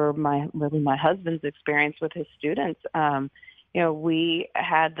experience, or my husband's experience with his students. We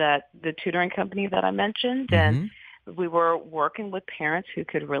had the tutoring company that I mentioned, and we were working with parents who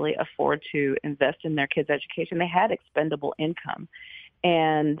could really afford to invest in their kids' education. They had expendable income.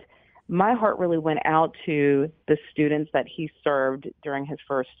 And my heart really went out to the students that he served during his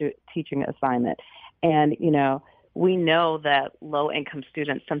first teaching assignment. And, we know that low-income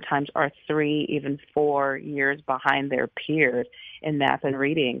students sometimes are 3, even 4 years behind their peers in math and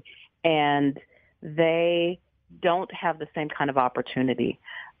reading. And they don't have the same kind of opportunity.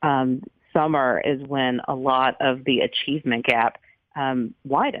 Summer is when a lot of the achievement gap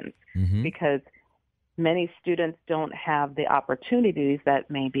widens because many students don't have the opportunities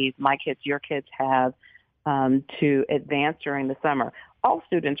that maybe my kids, your kids have to advance during the summer. All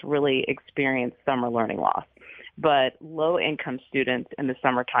students really experience summer learning loss, but low-income students in the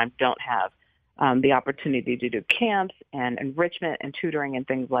summertime don't have the opportunity to do camps and enrichment and tutoring and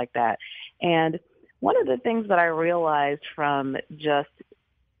things like that. And one of the things that I realized from just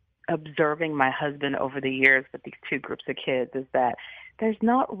observing my husband over the years with these two groups of kids is that there's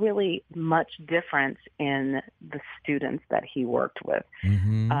not really much difference in the students that he worked with.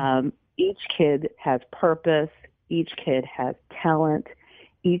 Each kid has purpose. Each kid has talent.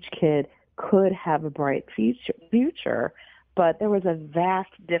 Each kid could have a bright future, but there was a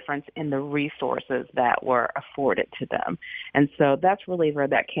vast difference in the resources that were afforded to them. And so that's really where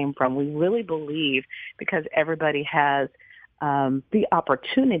that came from. We really believe because everybody has the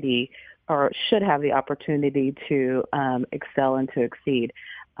opportunity, or should have the opportunity to excel and to exceed.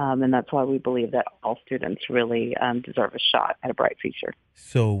 And that's why we believe that all students really deserve a shot at a bright future.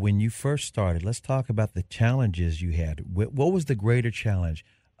 So when you first started, let's talk about the challenges you had. What was the greater challenge?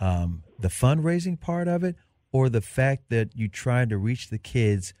 The fundraising part of it, or the fact that you tried to reach the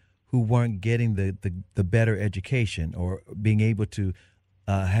kids who weren't getting the better education or being able to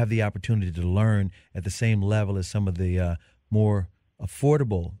have the opportunity to learn at the same level as some of the more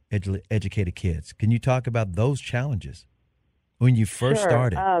affordable educated kids? Can you talk about those challenges when you first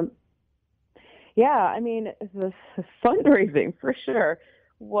started? Yeah, I mean, the fundraising for sure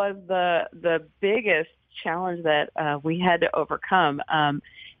was the biggest challenge that we had to overcome.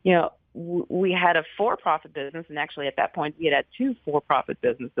 We had a for-profit business, and actually at that point we had two for-profit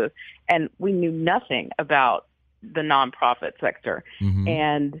businesses, and we knew nothing about the nonprofit sector. Mm-hmm.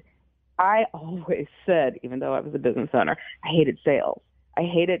 And I always said, even though I was a business owner, I hated sales. I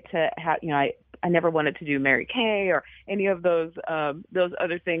hated to have, I never wanted to do Mary Kay or any of those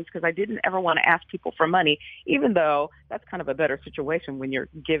other things, because I didn't ever want to ask people for money, even though that's kind of a better situation when you're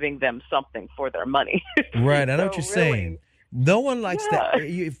giving them something for their money. Right, I know what you're saying. No one likes that.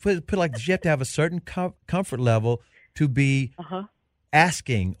 You put like this, you have to have a certain comfort level to be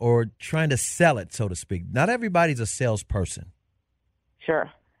asking or trying to sell it, so to speak. Not everybody's a salesperson.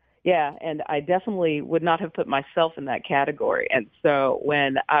 Sure. Yeah, and I definitely would not have put myself in that category. And so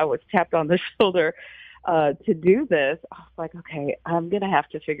when I was tapped on the shoulder to do this, I was like, okay, I'm going to have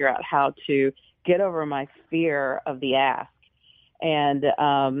to figure out how to get over my fear of the ask. And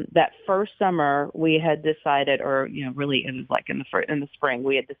that first summer, we had decided, or really it was like in the spring,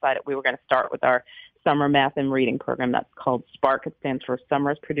 we had decided we were going to start with our summer math and reading program. That's called SPARK. It stands for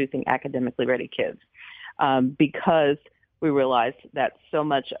Summers Producing Academically Ready Kids, because we realized that so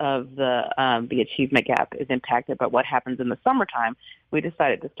much of the achievement gap is impacted by what happens in the summertime. We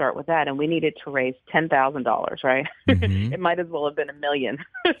decided to start with that, and we needed to raise $10,000. Right? Mm-hmm. It might as well have been $1 million,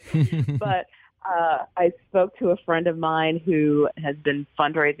 but. I spoke to a friend of mine who has been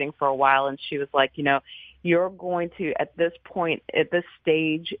fundraising for a while, and she was like, you're going to, at this point, at this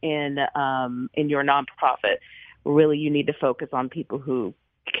stage in your nonprofit, really you need to focus on people who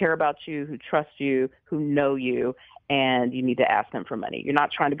care about you, who trust you, who know you, and you need to ask them for money. You're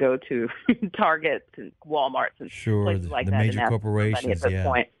not trying to go to Targets and Walmarts and places like the that major and ask corporations, for money at this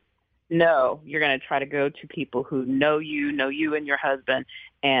point. No, you're going to try to go to people who know you and your husband,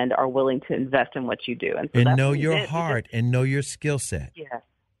 and are willing to invest in what you do. And, so and know your heart and know your skill set.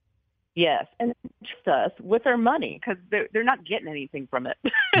 Yes. And trust us with their money, because they're not getting anything from it.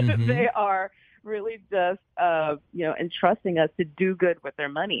 Mm-hmm. They are really just, entrusting us to do good with their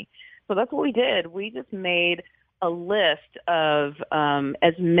money. So that's what we did. We just made a list of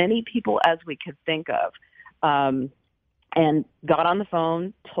as many people as we could think of. And got on the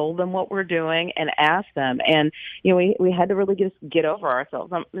phone, told them what we're doing, and asked them. And, we had to really just get over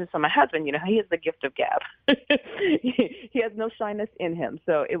ourselves. So my husband, he has the gift of gab. He has no shyness in him.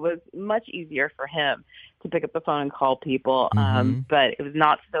 So it was much easier for him to pick up the phone and call people. But it was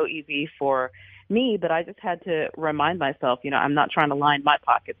not so easy for me. But I just had to remind myself, I'm not trying to line my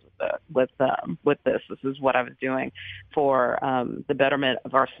pockets with this. This is what I was doing for the betterment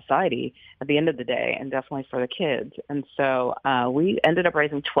of our society at the end of the day, and definitely for the kids. And so we ended up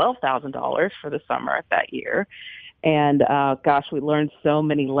raising $12,000 for the summer that year. And we learned so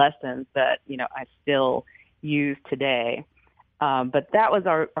many lessons that, I still use today. But that was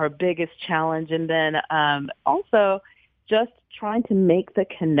our biggest challenge. And then also just trying to make the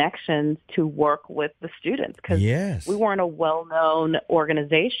connections to work with the students, because we weren't a well-known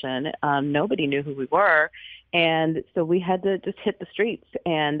organization. Nobody knew who we were. And so we had to just hit the streets.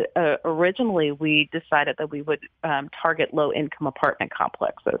 And originally we decided that we would target low-income apartment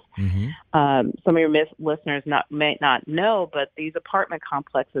complexes. Mm-hmm. Some of your listeners may not know, but these apartment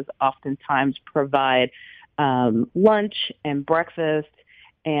complexes oftentimes provide lunch and breakfast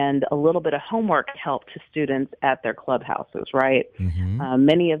and a little bit of homework help to students at their clubhouses, right? Mm-hmm.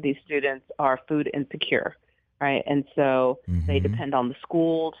 Many of these students are food insecure, right? And so they depend on the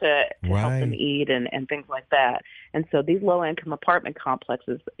school to help them eat and things like that. And so these low-income apartment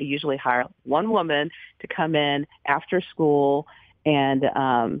complexes usually hire one woman to come in after school and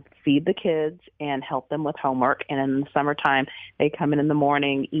feed the kids and help them with homework. And in the summertime, they come in the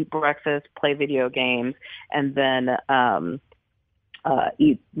morning, eat breakfast, play video games, and then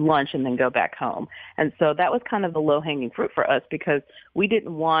eat lunch and then go back home. And so that was kind of the low-hanging fruit for us, because we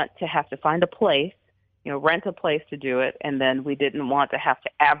didn't want to have to find a place, rent a place to do it, and then we didn't want to have to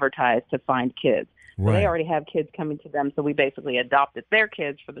advertise to find kids. Right. So they already have kids coming to them, so we basically adopted their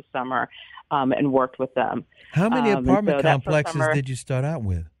kids for the summer and worked with them. How many apartment complexes did you start out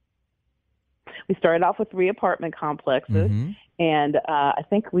with? we started off with 3 apartment complexes, Mm-hmm. and I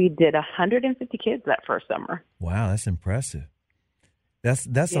think we did 150 kids that first summer. Wow, that's impressive. That's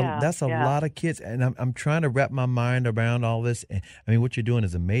a lot of kids, and I'm trying to wrap my mind around all this. I mean, what you're doing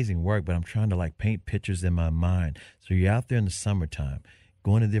is amazing work, but I'm trying to like paint pictures in my mind. So you're out there in the summertime,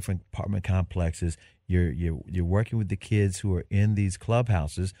 going to different apartment complexes. You're working with the kids who are in these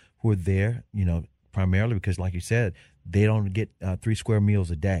clubhouses who are there, primarily because, like you said, they don't get 3 square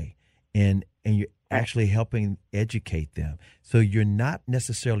meals a day, and you're actually helping educate them. So you're not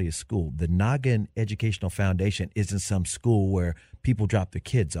necessarily a school. The Noggin Educational Foundation isn't some school where people drop their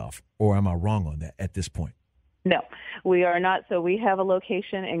kids off, or am I wrong on that at this point? No, we are not. So we have a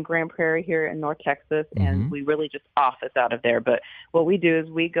location in Grand Prairie here in North Texas, and we really just office out of there. But what we do is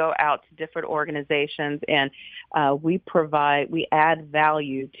we go out to different organizations, and we add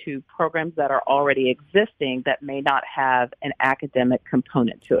value to programs that are already existing that may not have an academic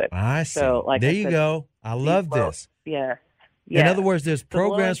component to it. I see. So, like there you go. I love this. Yeah. In other words, there's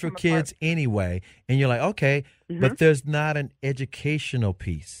programs for kids anyway, and you're like, okay, but there's not an educational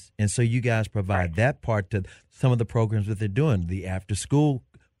piece. And so you guys provide that part to some of the programs that they're doing, the after-school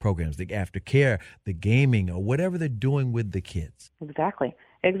programs, the aftercare, the gaming, or whatever they're doing with the kids. Exactly.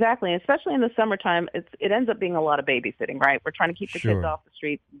 Especially in the summertime, it ends up being a lot of babysitting, right? We're trying to keep the kids off the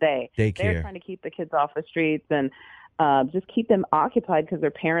streets. They're trying to keep the kids off the streets and just keep them occupied because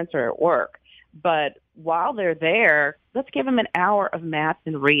their parents are at work. But while they're there, let's give them an hour of math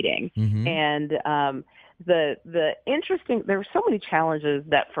and reading. And the interesting, there were so many challenges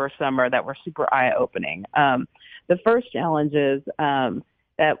that first summer that were super eye-opening. The first challenge is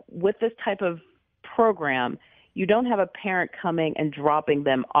that with this type of program, you don't have a parent coming and dropping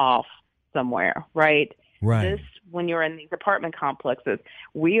them off somewhere, right? Right. When you're in these apartment complexes,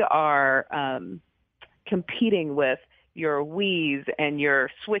 we are competing with your Wii's and your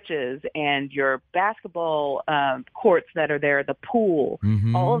Switches and your basketball courts that are there, the pool,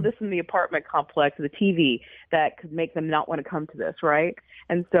 all of this in the apartment complex, the TV that could make them not want to come to this, right?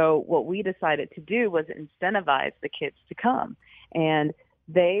 And so what we decided to do was incentivize the kids to come. And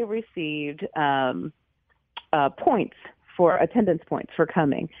they received attendance points for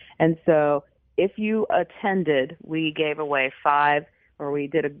coming. And so if you attended, we gave away we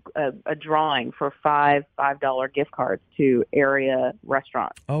did a drawing for $5 gift cards to area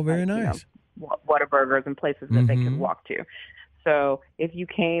restaurants. Oh, very nice. Whataburgers and places that they could walk to. So if you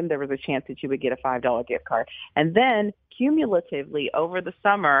came, there was a chance that you would get a $5 gift card. And then cumulatively over the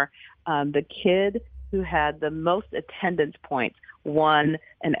summer, the kid who had the most attendance points won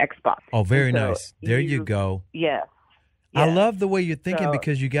an Xbox. Oh, very nice. There you go. Yeah. I love the way you're thinking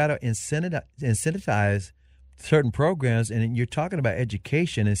because you got to incentivize certain programs, and you're talking about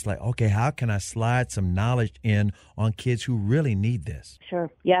education. It's like, okay, how can I slide some knowledge in on kids who really need this? Sure.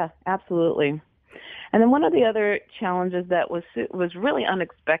 Yeah, absolutely. And then one of the other challenges that was really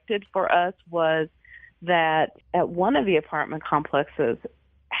unexpected for us was that at one of the apartment complexes,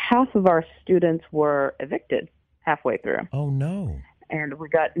 half of our students were evicted halfway through. Oh, no. And we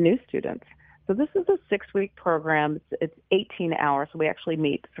got new students. So this is a 6-week program. It's 18 hours. So we actually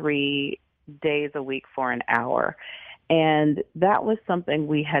meet 3 days a week for an hour. And that was something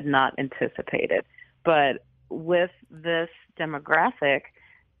we had not anticipated. But with this demographic,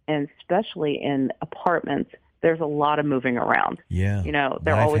 and especially in apartments, there's a lot of moving around. Yeah.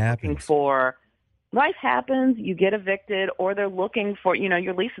 They're always looking for, life happens, you get evicted, or they're looking for,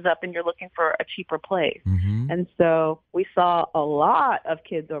 your lease is up and you're looking for a cheaper place. And so we saw a lot of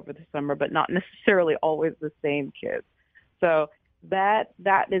kids over the summer, but not necessarily always the same kids. So that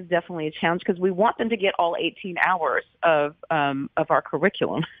is definitely a challenge because we want them to get all 18 hours of our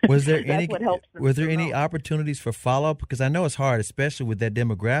curriculum. Was there any opportunities for follow-up? Because I know it's hard, especially with that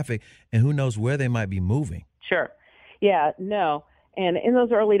demographic, and who knows where they might be moving. Sure. Yeah, no. And in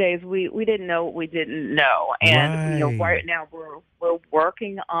those early days, we didn't know what we didn't know. And right now we're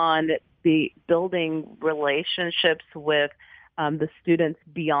working on building relationships with the students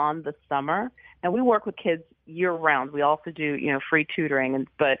beyond the summer. And we work with kids year-round. We also do, free tutoring.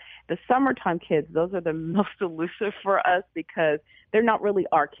 But the summertime kids, those are the most elusive for us because they're not really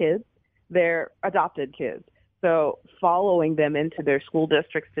our kids. They're adopted kids. So following them into their school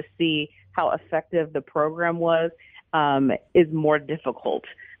districts to see how effective the program was is more difficult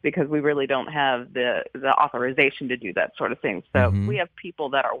because we really don't have the authorization to do that sort of thing. So we have people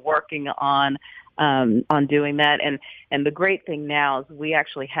that are working on on doing that. And the great thing now is we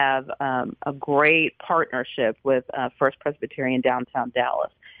actually have a great partnership with First Presbyterian downtown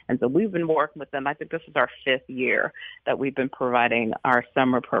Dallas. And so we've been working with them. I think this is our 5th year that we've been providing our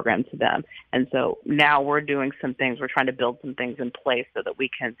summer program to them. And so now we're doing some things. We're trying to build some things in place so that we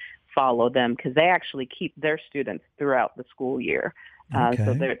can follow them, because they actually keep their students throughout the school year.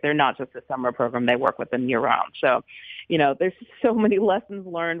 So they're not just a summer program. They work with them year-round. So, there's so many lessons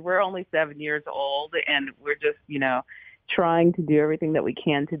learned. We're only 7 years old, and we're just, trying to do everything that we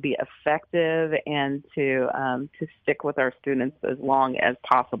can to be effective and to stick with our students as long as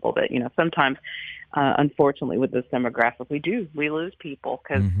possible. But, sometimes, unfortunately, with this demographic, we lose people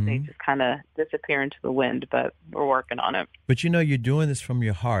because they just kind of disappear into the wind, but we're working on it. But, you're doing this from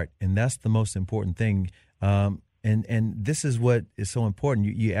your heart, and that's the most important thing. And this is what is so important.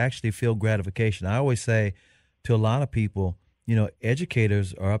 You actually feel gratification. I always say to a lot of people,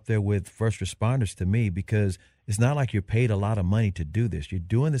 educators are up there with first responders to me, because it's not like you're paid a lot of money to do this. You're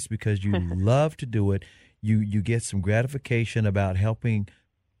doing this because you love to do it. You get some gratification about helping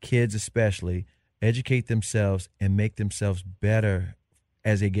kids especially educate themselves and make themselves better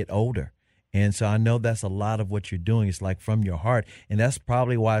as they get older. And so I know that's a lot of what you're doing. It's like from your heart. And that's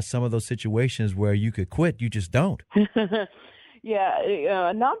probably why some of those situations where you could quit, you just don't. Yeah,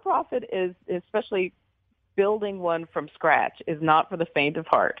 a nonprofit is, especially building one from scratch, is not for the faint of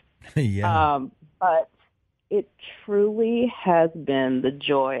heart. Yeah. But it truly has been the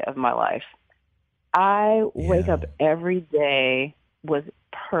joy of my life. I wake up every day with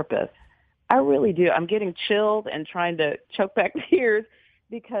purpose. I really do. I'm getting chilled and trying to choke back tears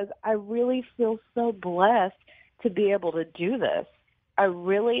because I really feel so blessed to be able to do this. I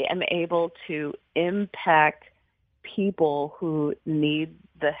really am able to impact people who need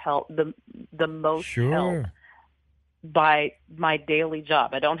the help, the most help, by my daily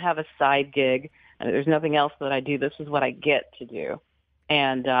job. I don't have a side gig. There's nothing else that I do. This is what I get to do.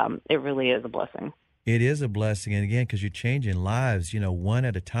 And it really is a blessing. It is a blessing. And again, because you're changing lives, one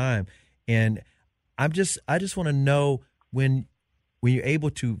at a time. And I just want to know when you're able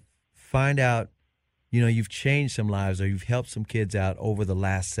to find out, you've changed some lives or you've helped some kids out over the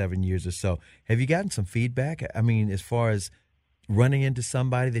last 7 years or so. Have you gotten some feedback? I mean, as far as running into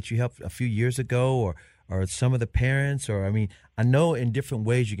somebody that you helped a few years ago or some of the parents, or, I know in different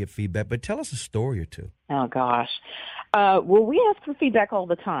ways you get feedback, but tell us a story or two. Oh, gosh. Well, we ask for feedback all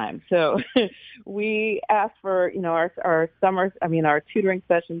the time. So we ask for, our summers, our tutoring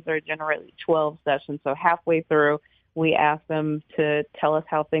sessions are generally 12 sessions. So halfway through, we ask them to tell us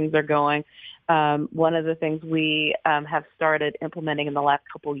how things are going. One of the things we have started implementing in the last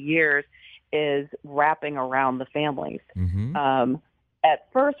couple years is wrapping around the families. Mm-hmm. At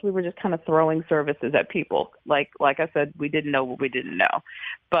first, we were just kind of throwing services at people. Like I said, we didn't know what we didn't know.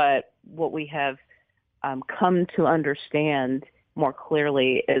 But what we have come to understand more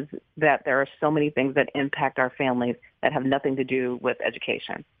clearly is that there are so many things that impact our families that have nothing to do with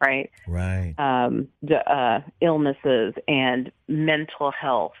education, right? Right. Illnesses and mental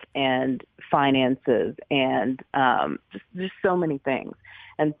health and finances and just so many things.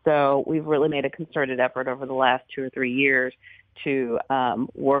 And so we've really made a concerted effort over the last 2 or 3 years to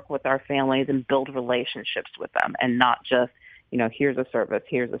work with our families and build relationships with them, and not just, here's a service,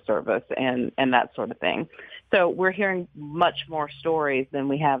 and that sort of thing. So we're hearing much more stories than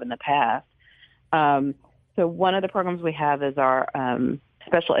we have in the past. So one of the programs we have is our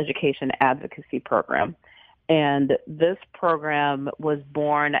special education advocacy program. And this program was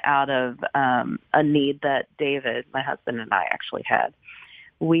born out of a need that David, my husband, and I actually had.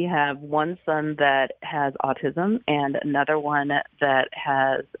 We have one son that has autism and another one that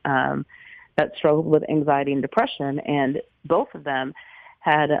has that struggled with anxiety and depression, and both of them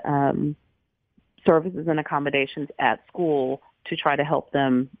had services and accommodations at school to try to help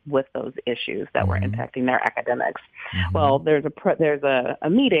them with those issues that were impacting their academics. Mm-hmm. Well, there's a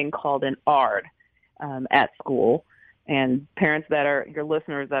meeting called an ARD at school, and parents that are your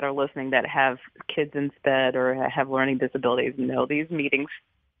listeners that are listening that have kids in SPED or have learning disabilities know these meetings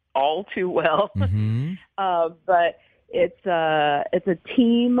all too well. Mm-hmm. But it's a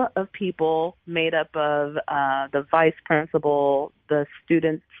team of people made up of the vice principal, the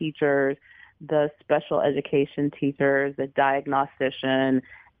students, teachers, the special education teachers, the diagnostician,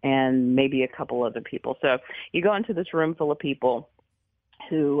 and maybe a couple other people. So you go into this room full of people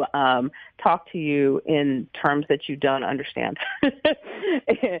who talk to you in terms that you don't understand.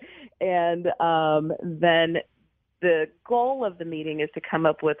 And then the goal of the meeting is to come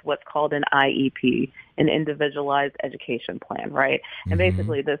up with what's called an IEP, an individualized education plan, right? Mm-hmm. And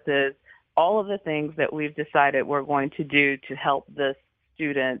basically this is all of the things that we've decided we're going to do to help this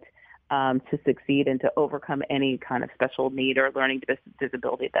student to succeed and to overcome any kind of special need or learning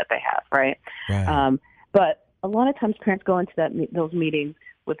disability that they have, right? Right. But a lot of times parents go into those meetings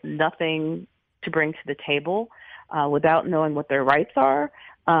with nothing to bring to the table, without knowing what their rights are,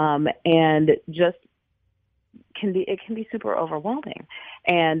 and just it can be super overwhelming.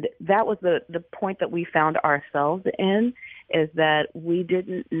 And that was the point that we found ourselves in, is that we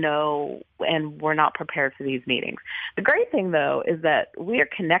didn't know and we're not prepared for these meetings. The great thing, though, is that we are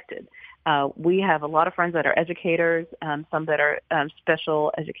connected. We have a lot of friends that are educators, some that are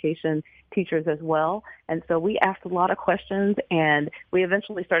special education teachers as well. And so we asked a lot of questions, and we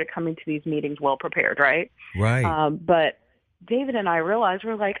eventually started coming to these meetings well prepared, right? Right. But David and I realized,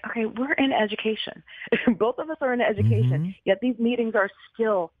 we're like, okay, we're in education. Both of us are in education, yet these meetings are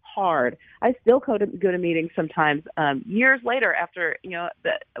still hard. I still go to meetings sometimes years later after,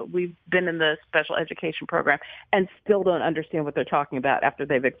 that we've been in the special education program, and still don't understand what they're talking about after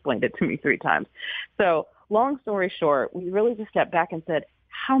they've explained it to me 3 times. So long story short, we really just stepped back and said,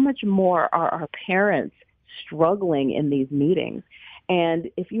 how much more are our parents struggling in these meetings? And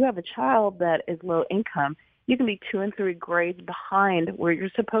if you have a child that is low income, you can be 2 and 3 grades behind where you're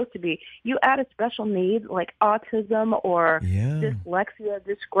supposed to be. You add a special need like autism or dyslexia,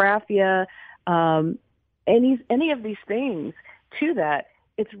 dysgraphia, any of these things to that,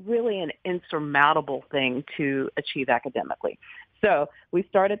 it's really an insurmountable thing to achieve academically. So we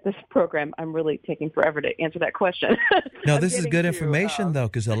started this program. I'm really taking forever to answer that question. No, this is good information, though,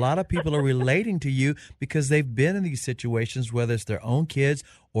 because a lot of people are relating to you because they've been in these situations, whether it's their own kids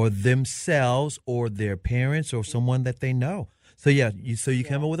or themselves or their parents or someone that they know. So, you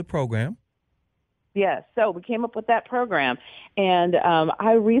came up with a program. Yes, so we came up with that program, and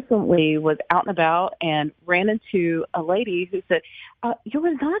I recently was out and about and ran into a lady who said, "You're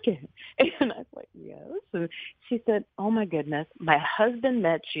in Noggin," and I was like, "Yes," and she said, "Oh my goodness, my husband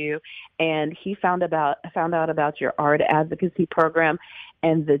met you, and he found out about your art advocacy program,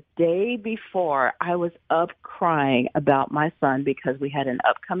 and the day before, I was up crying about my son because we had an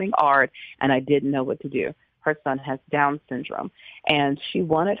upcoming art, and I didn't know what to do." Her son has Down syndrome, and she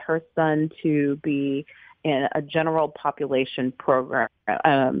wanted her son to be in a general population program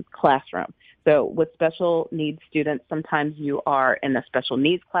classroom. So with special needs students, sometimes you are in a special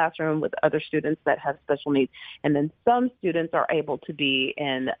needs classroom with other students that have special needs, and then some students are able to be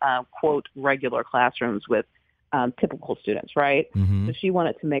in, quote, regular classrooms with typical students, right? Mm-hmm. So she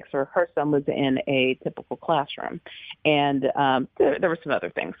wanted to make sure her son was in a typical classroom. And there were some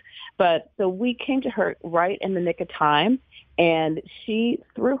other things. But so we came to her right in the nick of time, and she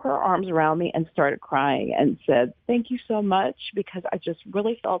threw her arms around me and started crying and said, "Thank you so much, because I just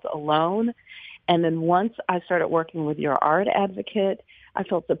really felt alone. And then once I started working with your art advocate, I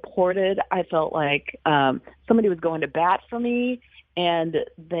felt supported. I felt like somebody was going to bat for me, and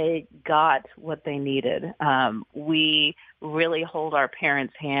they got what they needed." We really hold our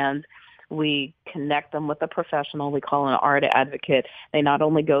parents' hands. We connect them with a professional. We call an art advocate. They not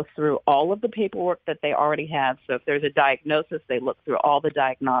only go through all of the paperwork that they already have. So if there's a diagnosis, they look through all the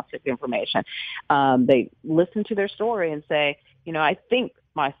diagnostic information. They listen to their story and say, I think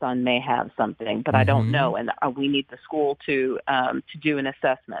my son may have something, but I don't know, and we need the school to do an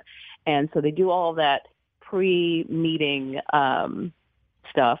assessment. And so they do all of that pre-meeting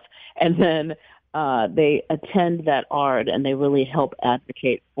stuff, and then they attend that art, and they really help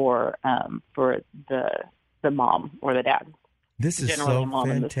advocate for the mom or the dad. This is so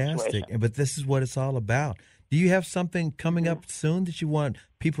fantastic, but this is what it's all about. Do you have something coming up soon that you want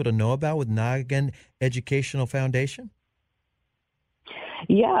people to know about with Noggin Educational Foundation?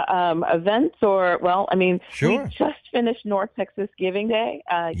 Yeah, events Sure. We just finished North Texas Giving Day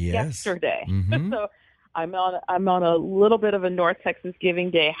yesterday. Mm-hmm. So I'm on a little bit of a North Texas Giving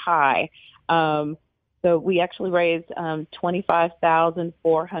Day high. So we actually raised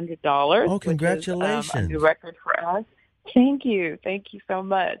 $25,400. Oh, congratulations! Which is, a new record for us. Thank you so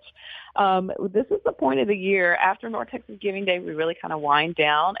much. This is the point of the year after North Texas Giving Day. We really kind of wind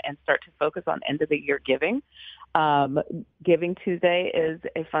down and start to focus on end of the year giving. Giving Tuesday is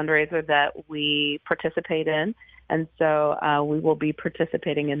a fundraiser that we participate in, and so we will be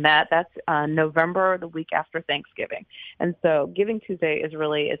participating in that. That's November, the week after Thanksgiving. And so Giving Tuesday is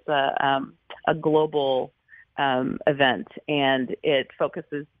really a global event, and it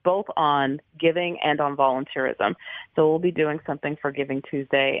focuses both on giving and on volunteerism. So we'll be doing something for Giving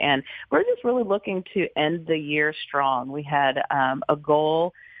Tuesday, and we're just really looking to end the year strong. We had a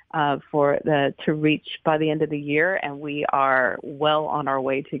goal to reach by the end of the year, and we are well on our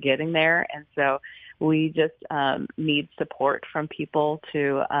way to getting there. And so We just need support from people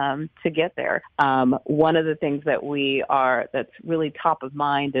to get there. One of the things that's really top of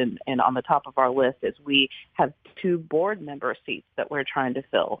mind and on the top of our list is we have 2 board member seats that we're trying to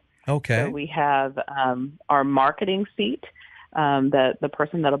fill. Okay. So we have our marketing seat, the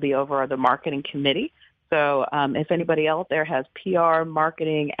person that'll be over the marketing committee. So if anybody out there has PR,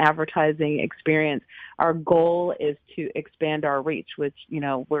 marketing, advertising experience, our goal is to expand our reach, which,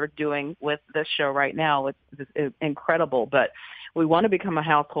 we're doing with this show right now. It's incredible, but we want to become a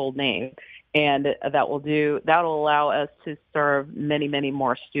household name, and that'll allow us to serve many, many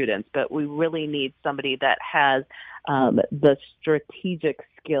more students. But we really need somebody that has the strategic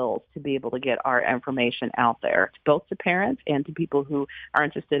skills to be able to get our information out there, both to parents and to people who are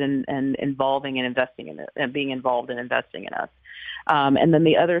interested in involving and investing in it and being involved in investing in us. And then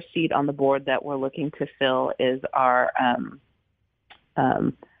the other seat on the board that we're looking to fill is our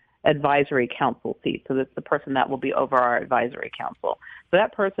advisory council seat. So that's the person that will be over our advisory council. So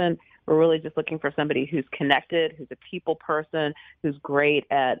that person, we're really just looking for somebody who's connected, who's a people person, who's great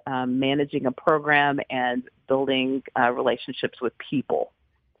at managing a program and building relationships with people.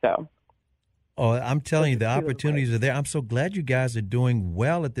 So, I'm telling you, the opportunities are there. I'm so glad you guys are doing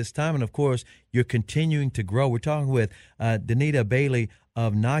well at this time. And, of course, you're continuing to grow. We're talking with Doneda Bailey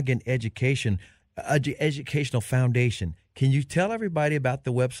of Noggin Educational Foundation. Can you tell everybody about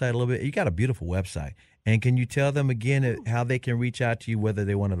the website a little bit? You got a beautiful website. And can you tell them again how they can reach out to you, whether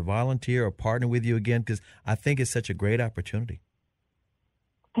they want to volunteer or partner with you again? Because I think it's such a great opportunity.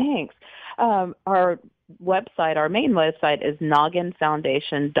 Thanks. Our main website is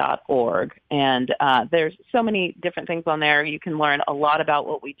nogginfoundation.org. And there's so many different things on there. You can learn a lot about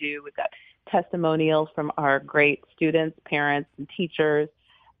what we do. We've got testimonials from our great students, parents, and teachers.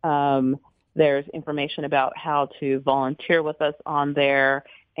 There's information about how to volunteer with us on there,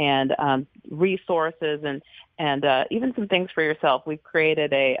 and resources and even some things for yourself. We've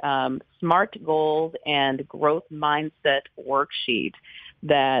created a SMART goals and growth mindset worksheet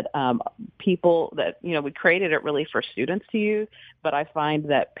that we created it really for students to use, but I find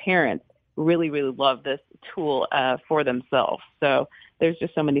that parents really, really love this tool for themselves. So there's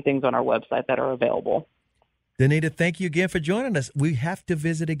just so many things on our website that are available. Doneda, thank you again for joining us. We have to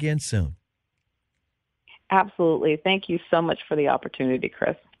visit again soon. Absolutely. Thank you so much for the opportunity,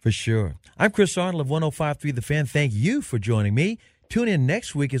 Chris. For sure. I'm Chris Arnold of 105.3 The Fan. Thank you for joining me. Tune in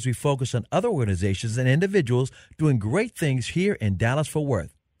next week as we focus on other organizations and individuals doing great things here in Dallas-Fort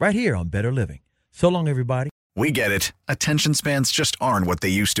Worth, right here on Better Living. So long, everybody. We get it. Attention spans just aren't what they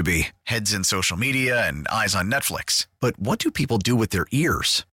used to be. Heads in social media and eyes on Netflix. But what do people do with their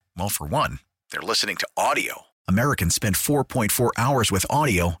ears? Well, for one, they're listening to audio. Americans spend 4.4 hours with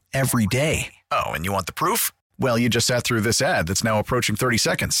audio every day. Oh, and you want the proof? Well, you just sat through this ad that's now approaching 30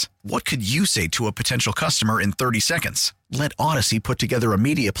 seconds. What could you say to a potential customer in 30 seconds? Let Odyssey put together a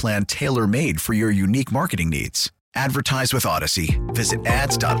media plan tailor-made for your unique marketing needs. Advertise with Odyssey. Visit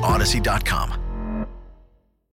ads.odyssey.com.